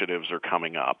initiatives are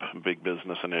coming up, big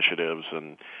business initiatives.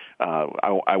 And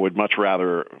I would much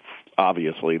rather,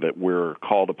 obviously, that we're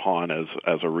called upon as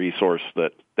a resource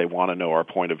that they want to know our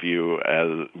point of view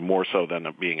as more so than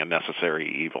it being a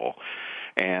necessary evil.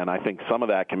 And I think some of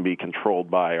that can be controlled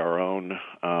by our own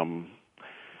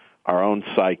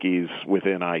psyches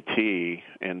within IT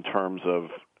in terms of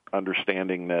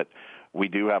understanding that we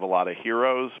do have a lot of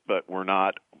heroes, but we're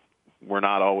not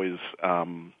always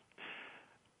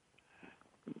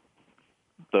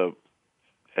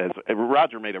as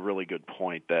Roger made a really good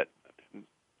point that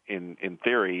in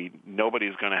theory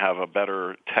nobody's going to have a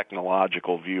better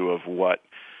technological view of what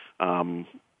a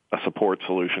support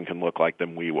solution can look like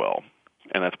than we will,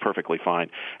 and that's perfectly fine.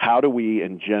 How do we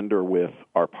engender with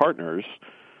our partners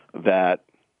that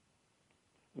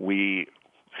we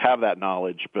have that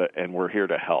knowledge, and we're here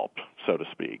to help, so to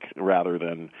speak, rather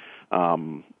than,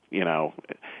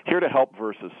 here to help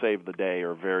versus save the day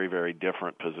are very, very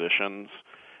different positions.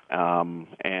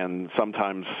 And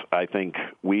sometimes I think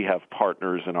we have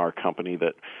partners in our company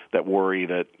that worry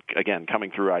that, again,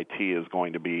 coming through IT is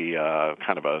going to be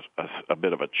kind of a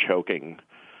bit of a choking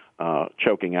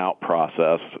out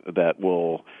process that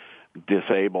will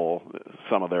disable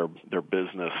some of their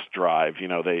business drive.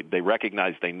 They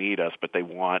recognize they need us, but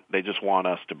they just want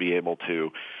us to be able to.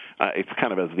 It's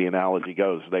kind of as the analogy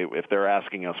goes. If they're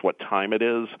asking us what time it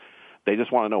is, they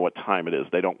just want to know what time it is.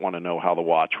 They don't want to know how the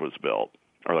watch was built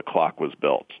or the clock was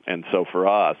built. And so for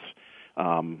us,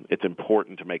 it's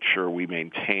important to make sure we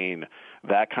maintain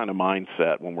that kind of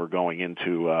mindset when we're going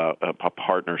into a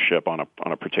partnership on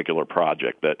a particular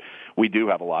project, that we do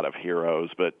have a lot of heroes,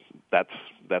 but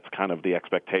that's kind of the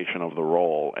expectation of the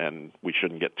role, and we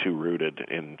shouldn't get too rooted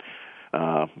in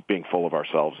being full of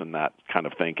ourselves in that kind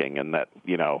of thinking, and that,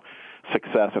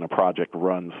 success in a project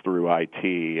runs through IT,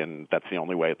 and that's the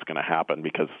only way it's going to happen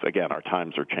because, again, our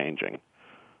times are changing.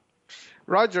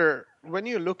 Roger, when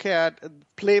you look at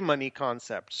play money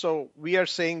concept, so we are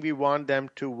saying we want them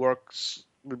to work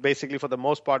basically for the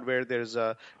most part where there's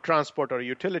a transport or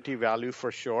utility value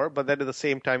for sure, but then at the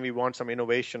same time we want some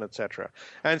innovation, etc.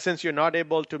 And since you're not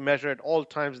able to measure at all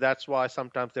times, that's why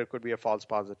sometimes there could be a false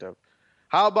positive.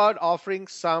 How about offering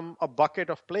a bucket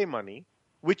of play money,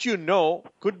 which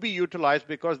could be utilized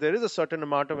because there is a certain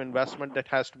amount of investment that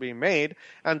has to be made,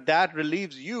 and that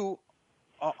relieves you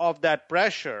of that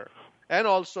pressure. And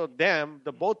also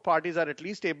both parties are at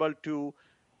least able to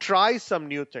try some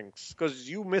new things, because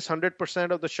you miss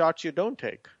 100% of the shots you don't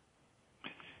take.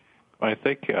 I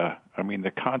think,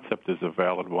 the concept is a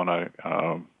valid one.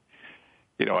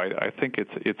 I think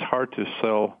it's hard to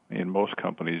sell in most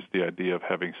companies the idea of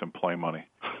having some play money.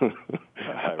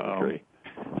 I agree.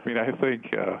 I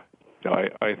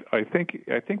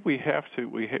think we have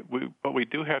to. But we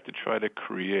do have to try to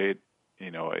create,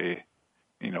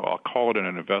 I'll call it an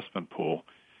investment pool,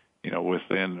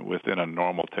 within a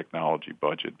normal technology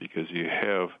budget, because you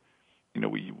have,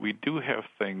 we do have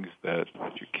things that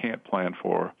you can't plan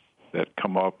for that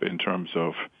come up in terms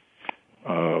of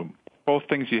both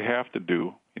things you have to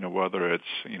do, whether it's,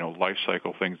 life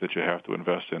cycle things that you have to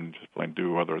invest in, just plain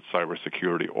do, whether it's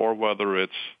cybersecurity or whether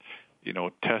it's,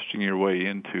 testing your way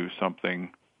into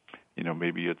something,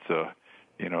 maybe it's a,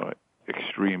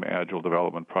 extreme agile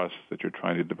development process that you're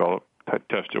trying to develop,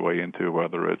 test your way into,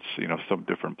 whether it's, some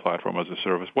different platform as a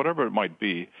service, whatever it might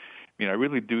be. I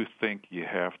really do think you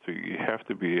have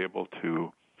to be able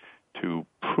to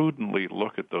prudently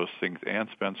look at those things and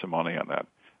spend some money on that.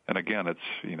 And again, it's,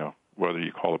 whether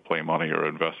you call it play money or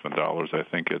investment dollars, I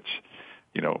think it's,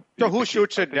 So who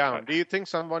shoots it down? Do you think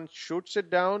someone shoots it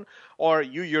down, or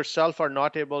you yourself are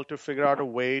not able to figure out a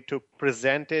way to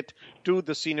present it to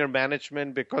the senior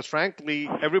management? Because frankly,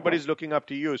 everybody's looking up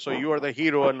to you. So you are the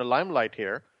hero in the limelight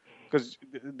here, because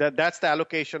that's the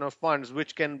allocation of funds,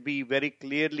 which can be very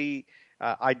clearly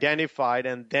identified.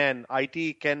 And then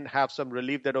IT can have some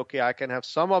relief that, okay, I can have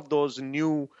some of those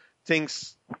new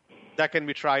things that can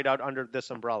be tried out under this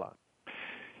umbrella.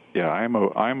 Yeah,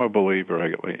 I'm a believer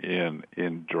in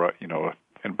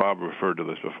and Bob referred to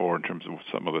this before in terms of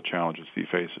some of the challenges he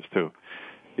faces too.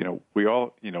 We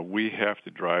have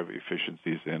to drive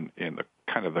efficiencies in the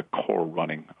kind of the core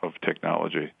running of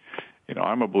technology.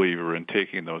 I'm a believer in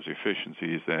taking those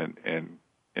efficiencies and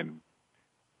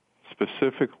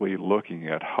specifically looking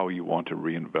at how you want to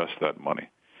reinvest that money,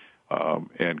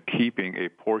 and keeping a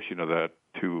portion of that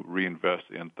to reinvest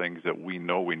in things that we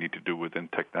know we need to do within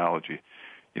technology.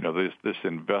 This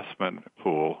investment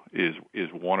pool is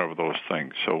one of those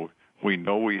things. So we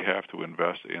know we have to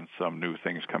invest in some new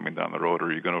things coming down the road,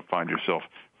 or you're going to find yourself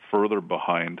further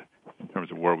behind in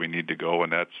terms of where we need to go,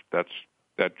 and that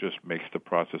just makes the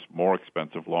process more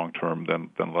expensive long term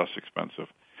than less expensive.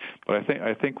 But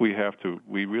I think we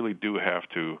really do have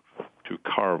to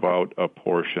carve out a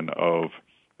portion of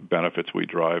benefits we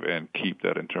drive and keep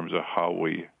that in terms of how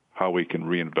we can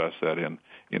reinvest that in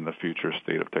the future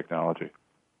state of technology.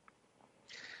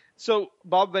 So,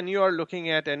 Bob, when you are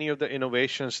looking at any of the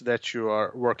innovations that you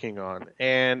are working on,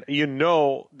 and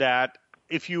that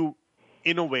if you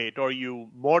innovate or you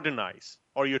modernize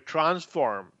or you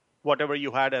transform whatever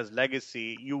you had as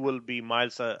legacy, you will be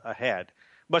miles ahead.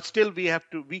 But still,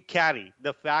 we carry.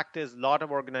 The fact is, a lot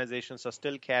of organizations are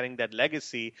still carrying that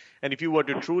legacy. And if you were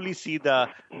to truly see the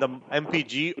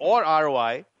MPG or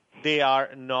ROI, they are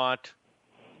not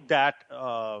that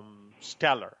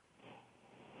stellar.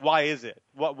 Why is it?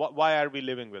 Why are we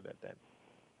living with it then?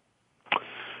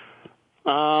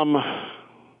 I'm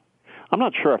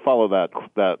not sure I follow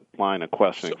that line of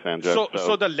questioning, Sanjay.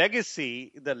 So the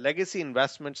legacy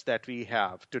investments that we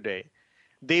have today,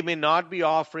 they may not be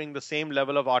offering the same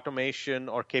level of automation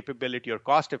or capability or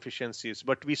cost efficiencies,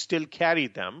 but we still carry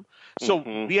them. So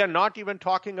we are not even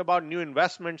talking about new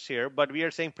investments here, but we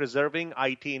are saying preserving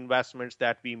IT investments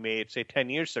that we made, say,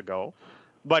 10 years ago.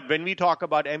 But when we talk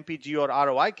about MPG or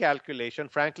ROI calculation,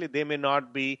 frankly, they may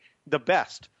not be the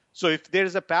best. So if there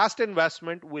is a past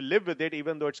investment, we live with it,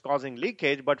 even though it's causing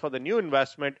leakage. But for the new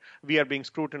investment, we are being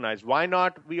scrutinized. Why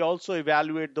not we also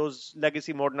evaluate those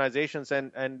legacy modernizations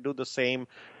and do the same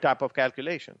type of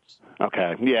calculations?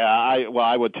 Okay. Yeah.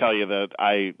 I would tell you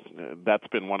that that's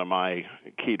been one of my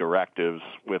key directives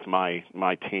with my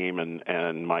team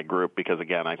and my group, because,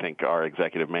 again, I think our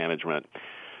executive management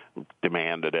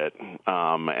demanded it.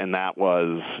 And that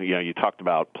was, you talked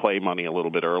about play money a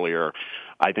little bit earlier.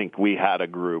 I think we had a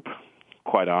group,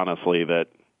 quite honestly, that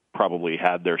probably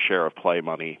had their share of play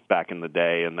money back in the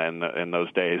day, and then in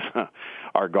those days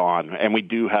are gone. And we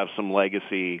do have some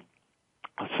legacy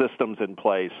systems in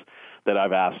place that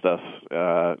I've asked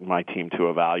my team to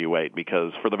evaluate,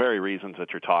 because for the very reasons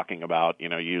that you're talking about,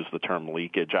 use the term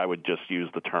leakage, I would just use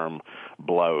the term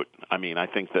bloat. I mean, I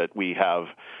think that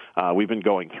we've been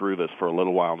going through this for a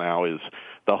little while now, is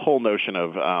the whole notion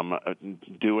of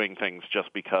doing things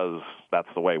just because that's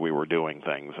the way we were doing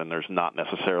things, and there's not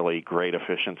necessarily great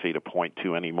efficiency to point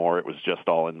to anymore. It was just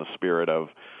all in the spirit of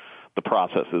the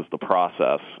process is the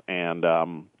process. And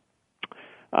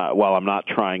while I'm not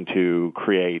trying to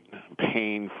create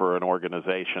pain for an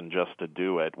organization just to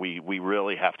do it, we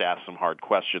really have to ask some hard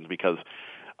questions, because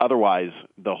otherwise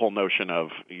the whole notion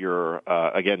of your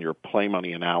play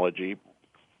money analogy,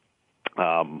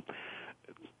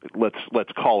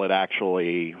 let's call it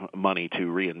actually money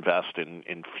to reinvest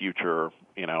in future,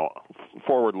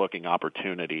 forward-looking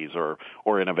opportunities or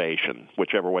innovation,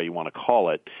 whichever way you want to call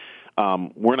it.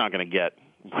 We're not going to get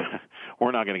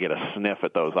a sniff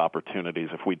at those opportunities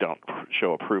if we don't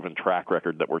show a proven track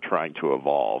record that we're trying to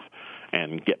evolve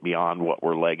and get beyond what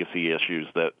were legacy issues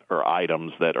that are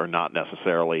items that are not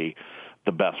necessarily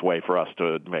the best way for us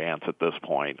to advance at this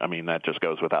point. I mean, that just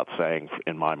goes without saying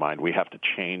in my mind. We have to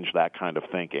change that kind of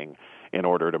thinking in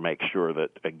order to make sure that,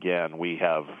 again, we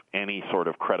have any sort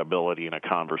of credibility in a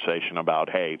conversation about,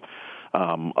 hey,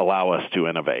 allow us to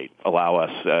innovate, allow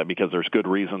us, because there's good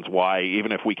reasons why,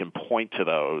 even if we can point to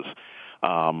those,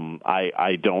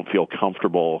 I don't feel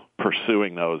comfortable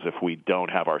pursuing those if we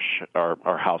don't have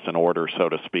our house in order, so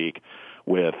to speak,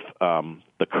 with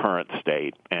the current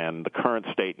state. And the current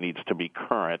state needs to be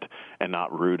current and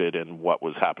not rooted in what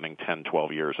was happening 10,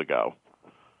 12 years ago.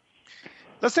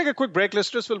 Let's take a quick break,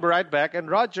 listeners. We'll be right back. And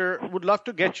Roger, would love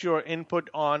to get your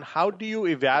input on how do you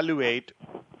evaluate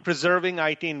preserving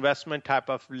IT investment type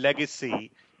of legacy,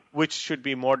 which should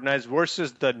be modernized,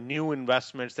 versus the new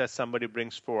investments that somebody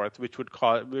brings forth, which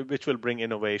will bring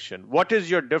innovation. What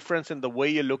is your difference in the way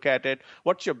you look at it?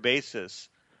 What's your basis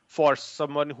for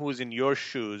someone who's in your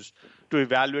shoes to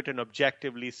evaluate and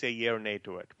objectively say yea or nay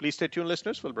to it? Please stay tuned,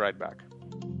 listeners. We'll be right back.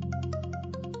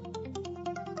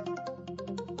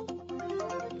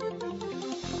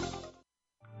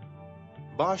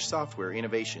 Bosch Software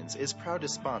Innovations is proud to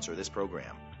sponsor this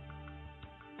program.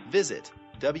 Visit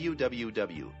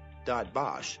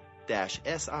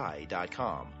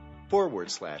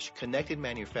www.bosch-si.com/connected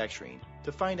manufacturing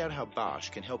to find out how Bosch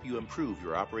can help you improve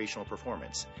your operational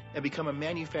performance and become a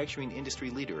manufacturing industry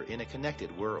leader in a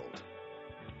connected world.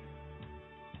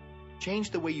 Change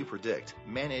the way you predict,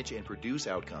 manage, and produce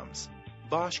outcomes.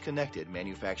 Bosch Connected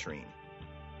Manufacturing.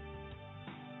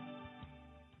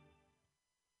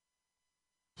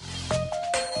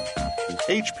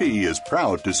 HP is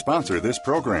proud to sponsor this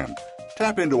program.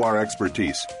 Tap into our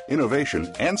expertise,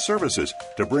 innovation, and services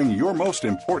to bring your most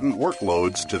important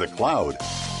workloads to the cloud.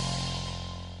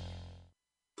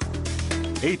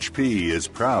 HP is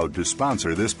proud to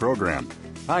sponsor this program.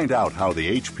 Find out how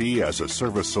the HP as a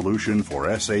service solution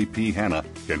for SAP HANA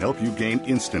can help you gain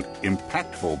instant,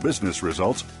 impactful business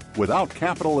results without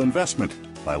capital investment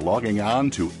by logging on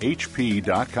to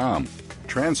hp.com.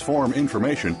 Transform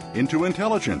information into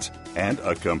intelligence and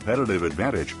a competitive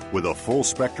advantage with a full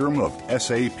spectrum of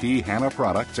SAP HANA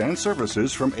products and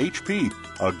services from HP,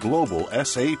 a global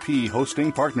SAP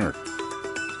hosting partner.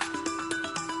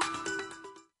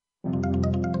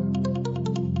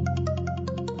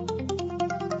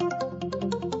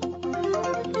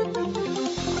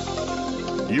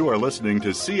 You are listening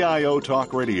to CIO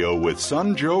Talk Radio with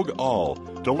Sanjog Aul.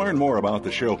 To learn more about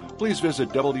the show, please visit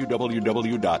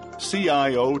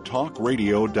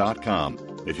www.ciotalkradio.com.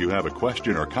 If you have a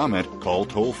question or comment, call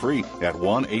toll-free at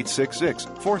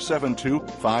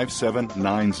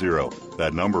 1-866-472-5790.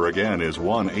 That number again is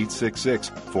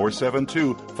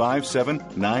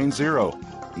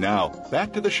 1-866-472-5790. Now,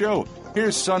 back to the show.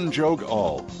 Here's Sanjog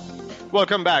Aul.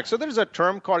 Welcome back. So there's a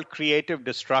term called creative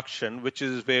destruction, which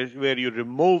is where you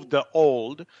remove the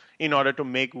old in order to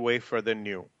make way for the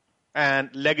new.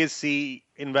 And legacy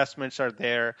investments are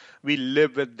there. We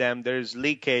live with them. There's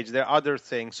leakage. There are other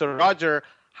things. So, Roger,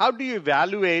 how do you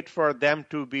evaluate for them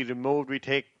to be removed? We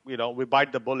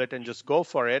bite the bullet and just go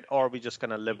for it, or are we just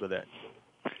going to live with it?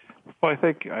 Well, I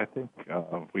think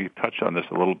we touched on this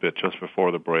a little bit just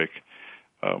before the break.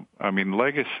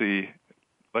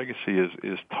 Legacy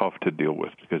is tough to deal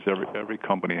with because every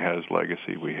company has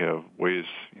legacy. We have ways,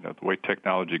 the way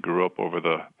technology grew up over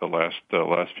the last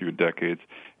few decades.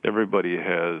 Everybody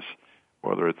has,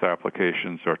 whether it's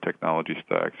applications or technology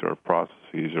stacks or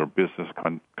processes or business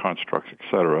constructs,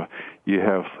 etc. You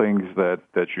have things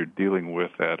that you're dealing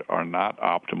with that are not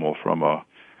optimal from a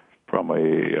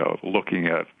looking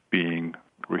at being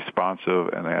responsive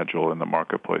and agile in the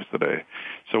marketplace today.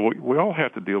 So we all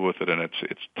have to deal with it, and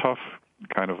it's tough,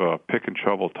 kind of a pick and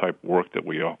shovel type work that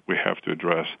we have to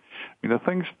address. The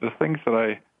things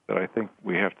that I think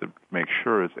we have to make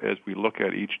sure is as we look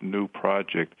at each new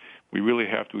project, we really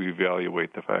have to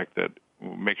evaluate the fact that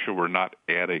make sure we're not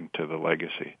adding to the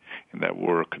legacy and that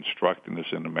we're constructing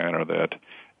this in a manner that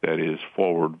is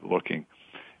forward looking.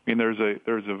 There's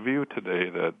a view today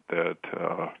that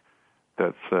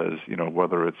says,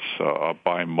 whether it's a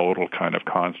bimodal kind of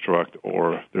construct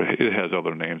or it has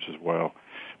other names as well.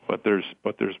 But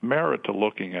there's merit to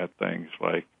looking at things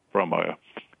like from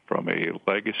from a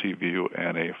legacy view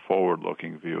and a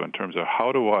forward-looking view in terms of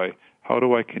how do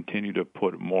I continue to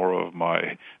put more of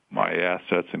my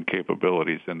assets and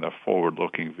capabilities in the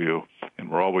forward-looking view, and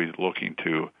we're always looking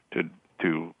to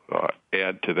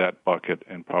add to that bucket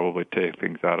and probably take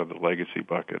things out of the legacy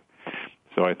bucket.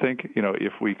 So I think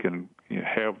if we can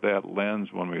have that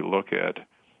lens when we look at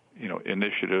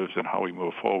initiatives and how we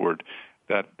move forward,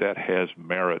 that has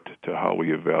merit to how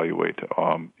we evaluate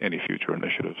any future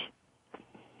initiatives.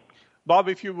 Bob,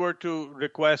 if you were to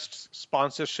request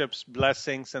sponsorships,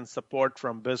 blessings, and support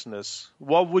from business,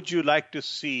 what would you like to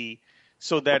see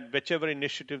so that whichever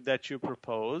initiative that you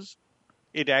propose,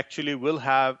 it actually will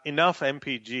have enough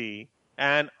MPG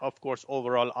and, of course,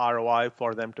 overall ROI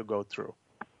for them to go through?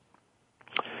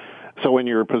 So when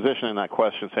you're positioning that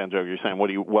question, Sanjog, you're saying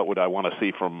what would I want to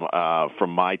see from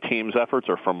my team's efforts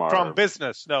or from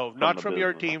business? No, not from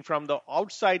your team, from the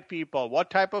outside people. What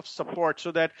type of support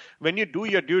so that when you do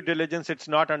your due diligence, it's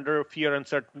not under fear,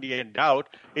 uncertainty, and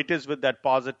doubt. It is with that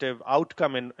positive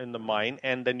outcome in the mind,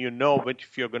 and then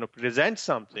if you're going to present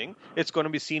something, it's going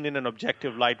to be seen in an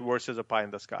objective light versus a pie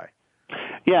in the sky.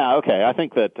 Yeah, okay. I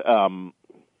think that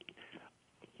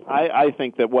I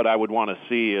think that what I would want to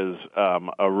see is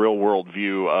a real-world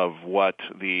view of what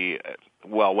the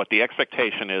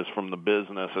expectation is from the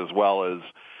business, as well as,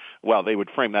 they would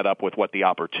frame that up with what the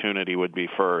opportunity would be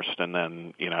first, and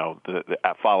then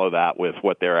follow that with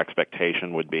what their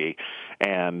expectation would be,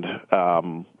 and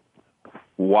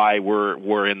why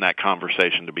we're in that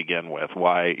conversation to begin with.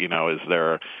 Why is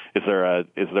the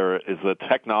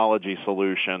technology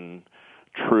solution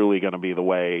truly going to be the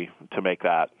way to make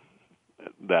that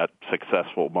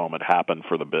successful moment happen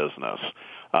for the business?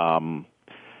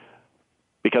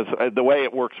 Because the way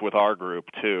it works with our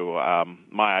group, too,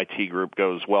 my IT group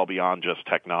goes well beyond just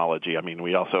technology. I mean,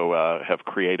 we also have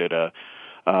created a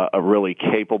really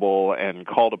capable and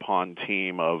called-upon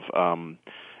team of,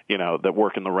 that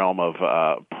work in the realm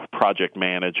of project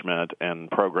management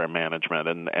and program management.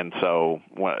 And so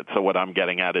what I'm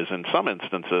getting at is, in some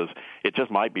instances, it just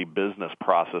might be business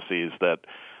processes that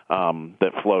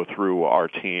flow through our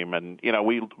team, and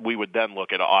we would then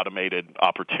look at automated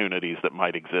opportunities that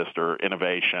might exist or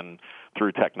innovation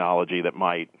through technology that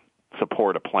might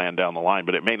support a plan down the line,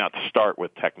 but it may not start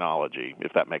with technology,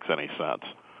 if that makes any sense.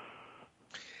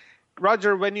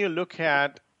 Roger, when you look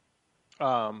at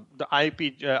the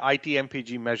IT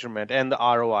MPG measurement and the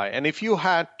ROI, and if you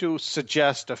had to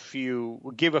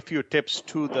give a few tips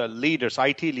to the leaders,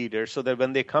 IT leaders, so that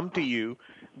when they come to you,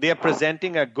 they are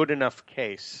presenting a good enough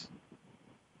case,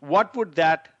 what would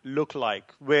that look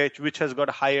like, which has got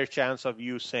a higher chance of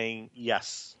you saying,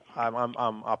 yes, I'm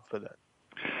up for that?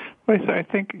 Well, I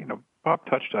think, Bob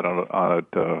touched on it,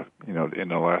 in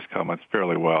the last comments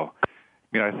fairly well.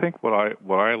 I mean, I think what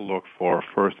I look for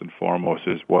first and foremost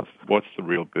is what's the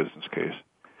real business case.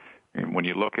 I mean, when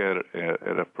you look at it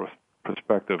at a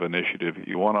prospective initiative,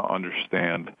 you want to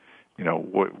understand,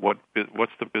 what's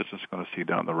the business going to see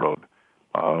down the road.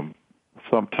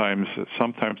 Sometimes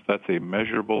that's a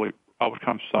measurable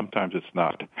outcome. Sometimes it's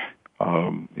not.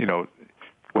 When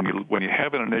you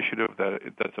have an initiative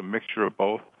that's a mixture of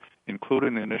both, include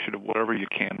in the initiative whatever you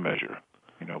can measure.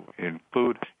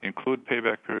 Include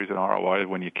payback periods and ROI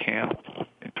when you can,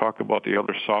 and talk about the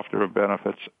other softer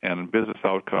benefits and business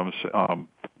outcomes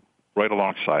right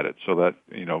alongside it, so that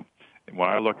when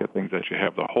I look at things, that you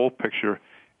have the whole picture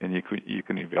and you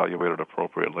can evaluate it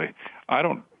appropriately. I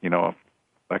don't,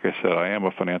 like I said, I am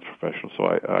a finance professional, so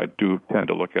I do tend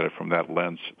to look at it from that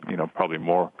lens, probably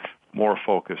more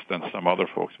focused than some other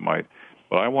folks might.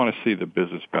 But I want to see the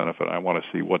business benefit. I want to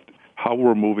see how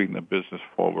we're moving the business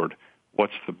forward.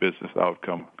 What's the business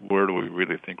outcome? Where do we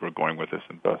really think we're going with this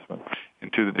investment?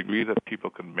 And to the degree that people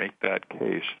can make that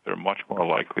case, they're much more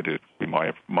likely to be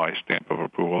my stamp of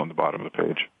approval on the bottom of the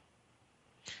page.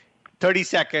 30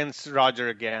 seconds, Roger,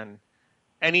 again.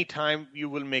 Anytime you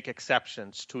will make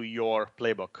exceptions to your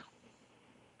playbook?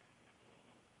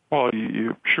 Well,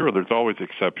 sure, there's always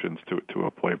exceptions to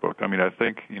a playbook. I mean, I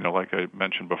think, like I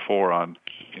mentioned before on,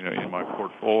 in my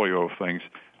portfolio of things,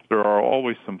 there are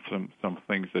always some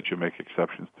things that you make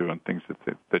exceptions to, and things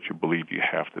that you believe you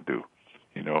have to do.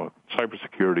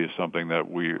 Cybersecurity is something that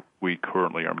we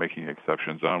currently are making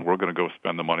exceptions on. We're going to go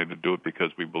spend the money to do it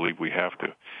because we believe we have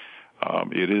to.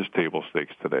 It is table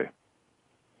stakes today.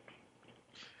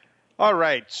 All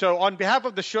right. So on behalf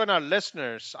of the show and our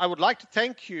listeners, I would like to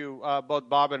thank you, both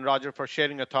Bob and Roger, for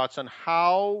sharing your thoughts on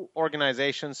how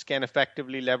organizations can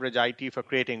effectively leverage IT for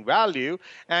creating value.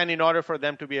 And in order for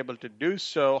them to be able to do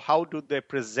so, how do they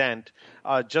present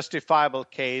a justifiable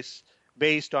case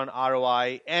based on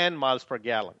ROI and miles per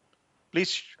gallon?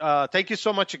 Please, thank you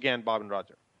so much again, Bob and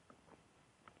Roger.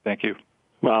 Thank you.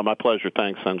 My pleasure.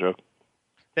 Thanks, Sanjog.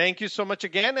 Thank you so much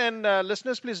again. And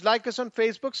listeners, please like us on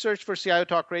Facebook, search for CIO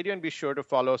Talk Radio, and be sure to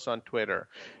follow us on Twitter.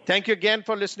 Thank you again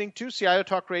for listening to CIO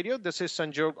Talk Radio. This is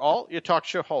Sanjog Aul, your talk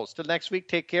show host. Till next week,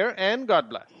 take care and God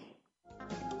bless.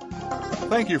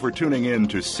 Thank you for tuning in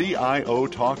to CIO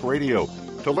Talk Radio.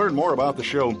 To learn more about the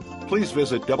show, please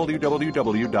visit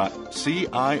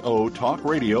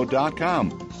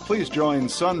www.ciotalkradio.com. Please join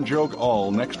Sanjog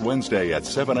Aul next Wednesday at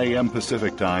 7 a.m.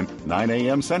 Pacific Time, 9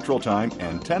 a.m. Central Time,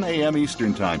 and 10 a.m.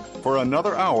 Eastern Time for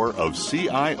another hour of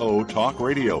CIO Talk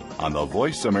Radio on the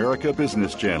Voice America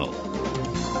Business Channel.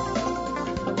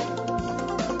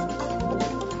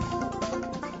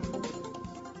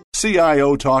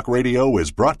 CIO Talk Radio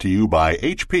is brought to you by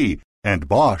HP and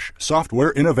Bosch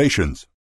Software Innovations.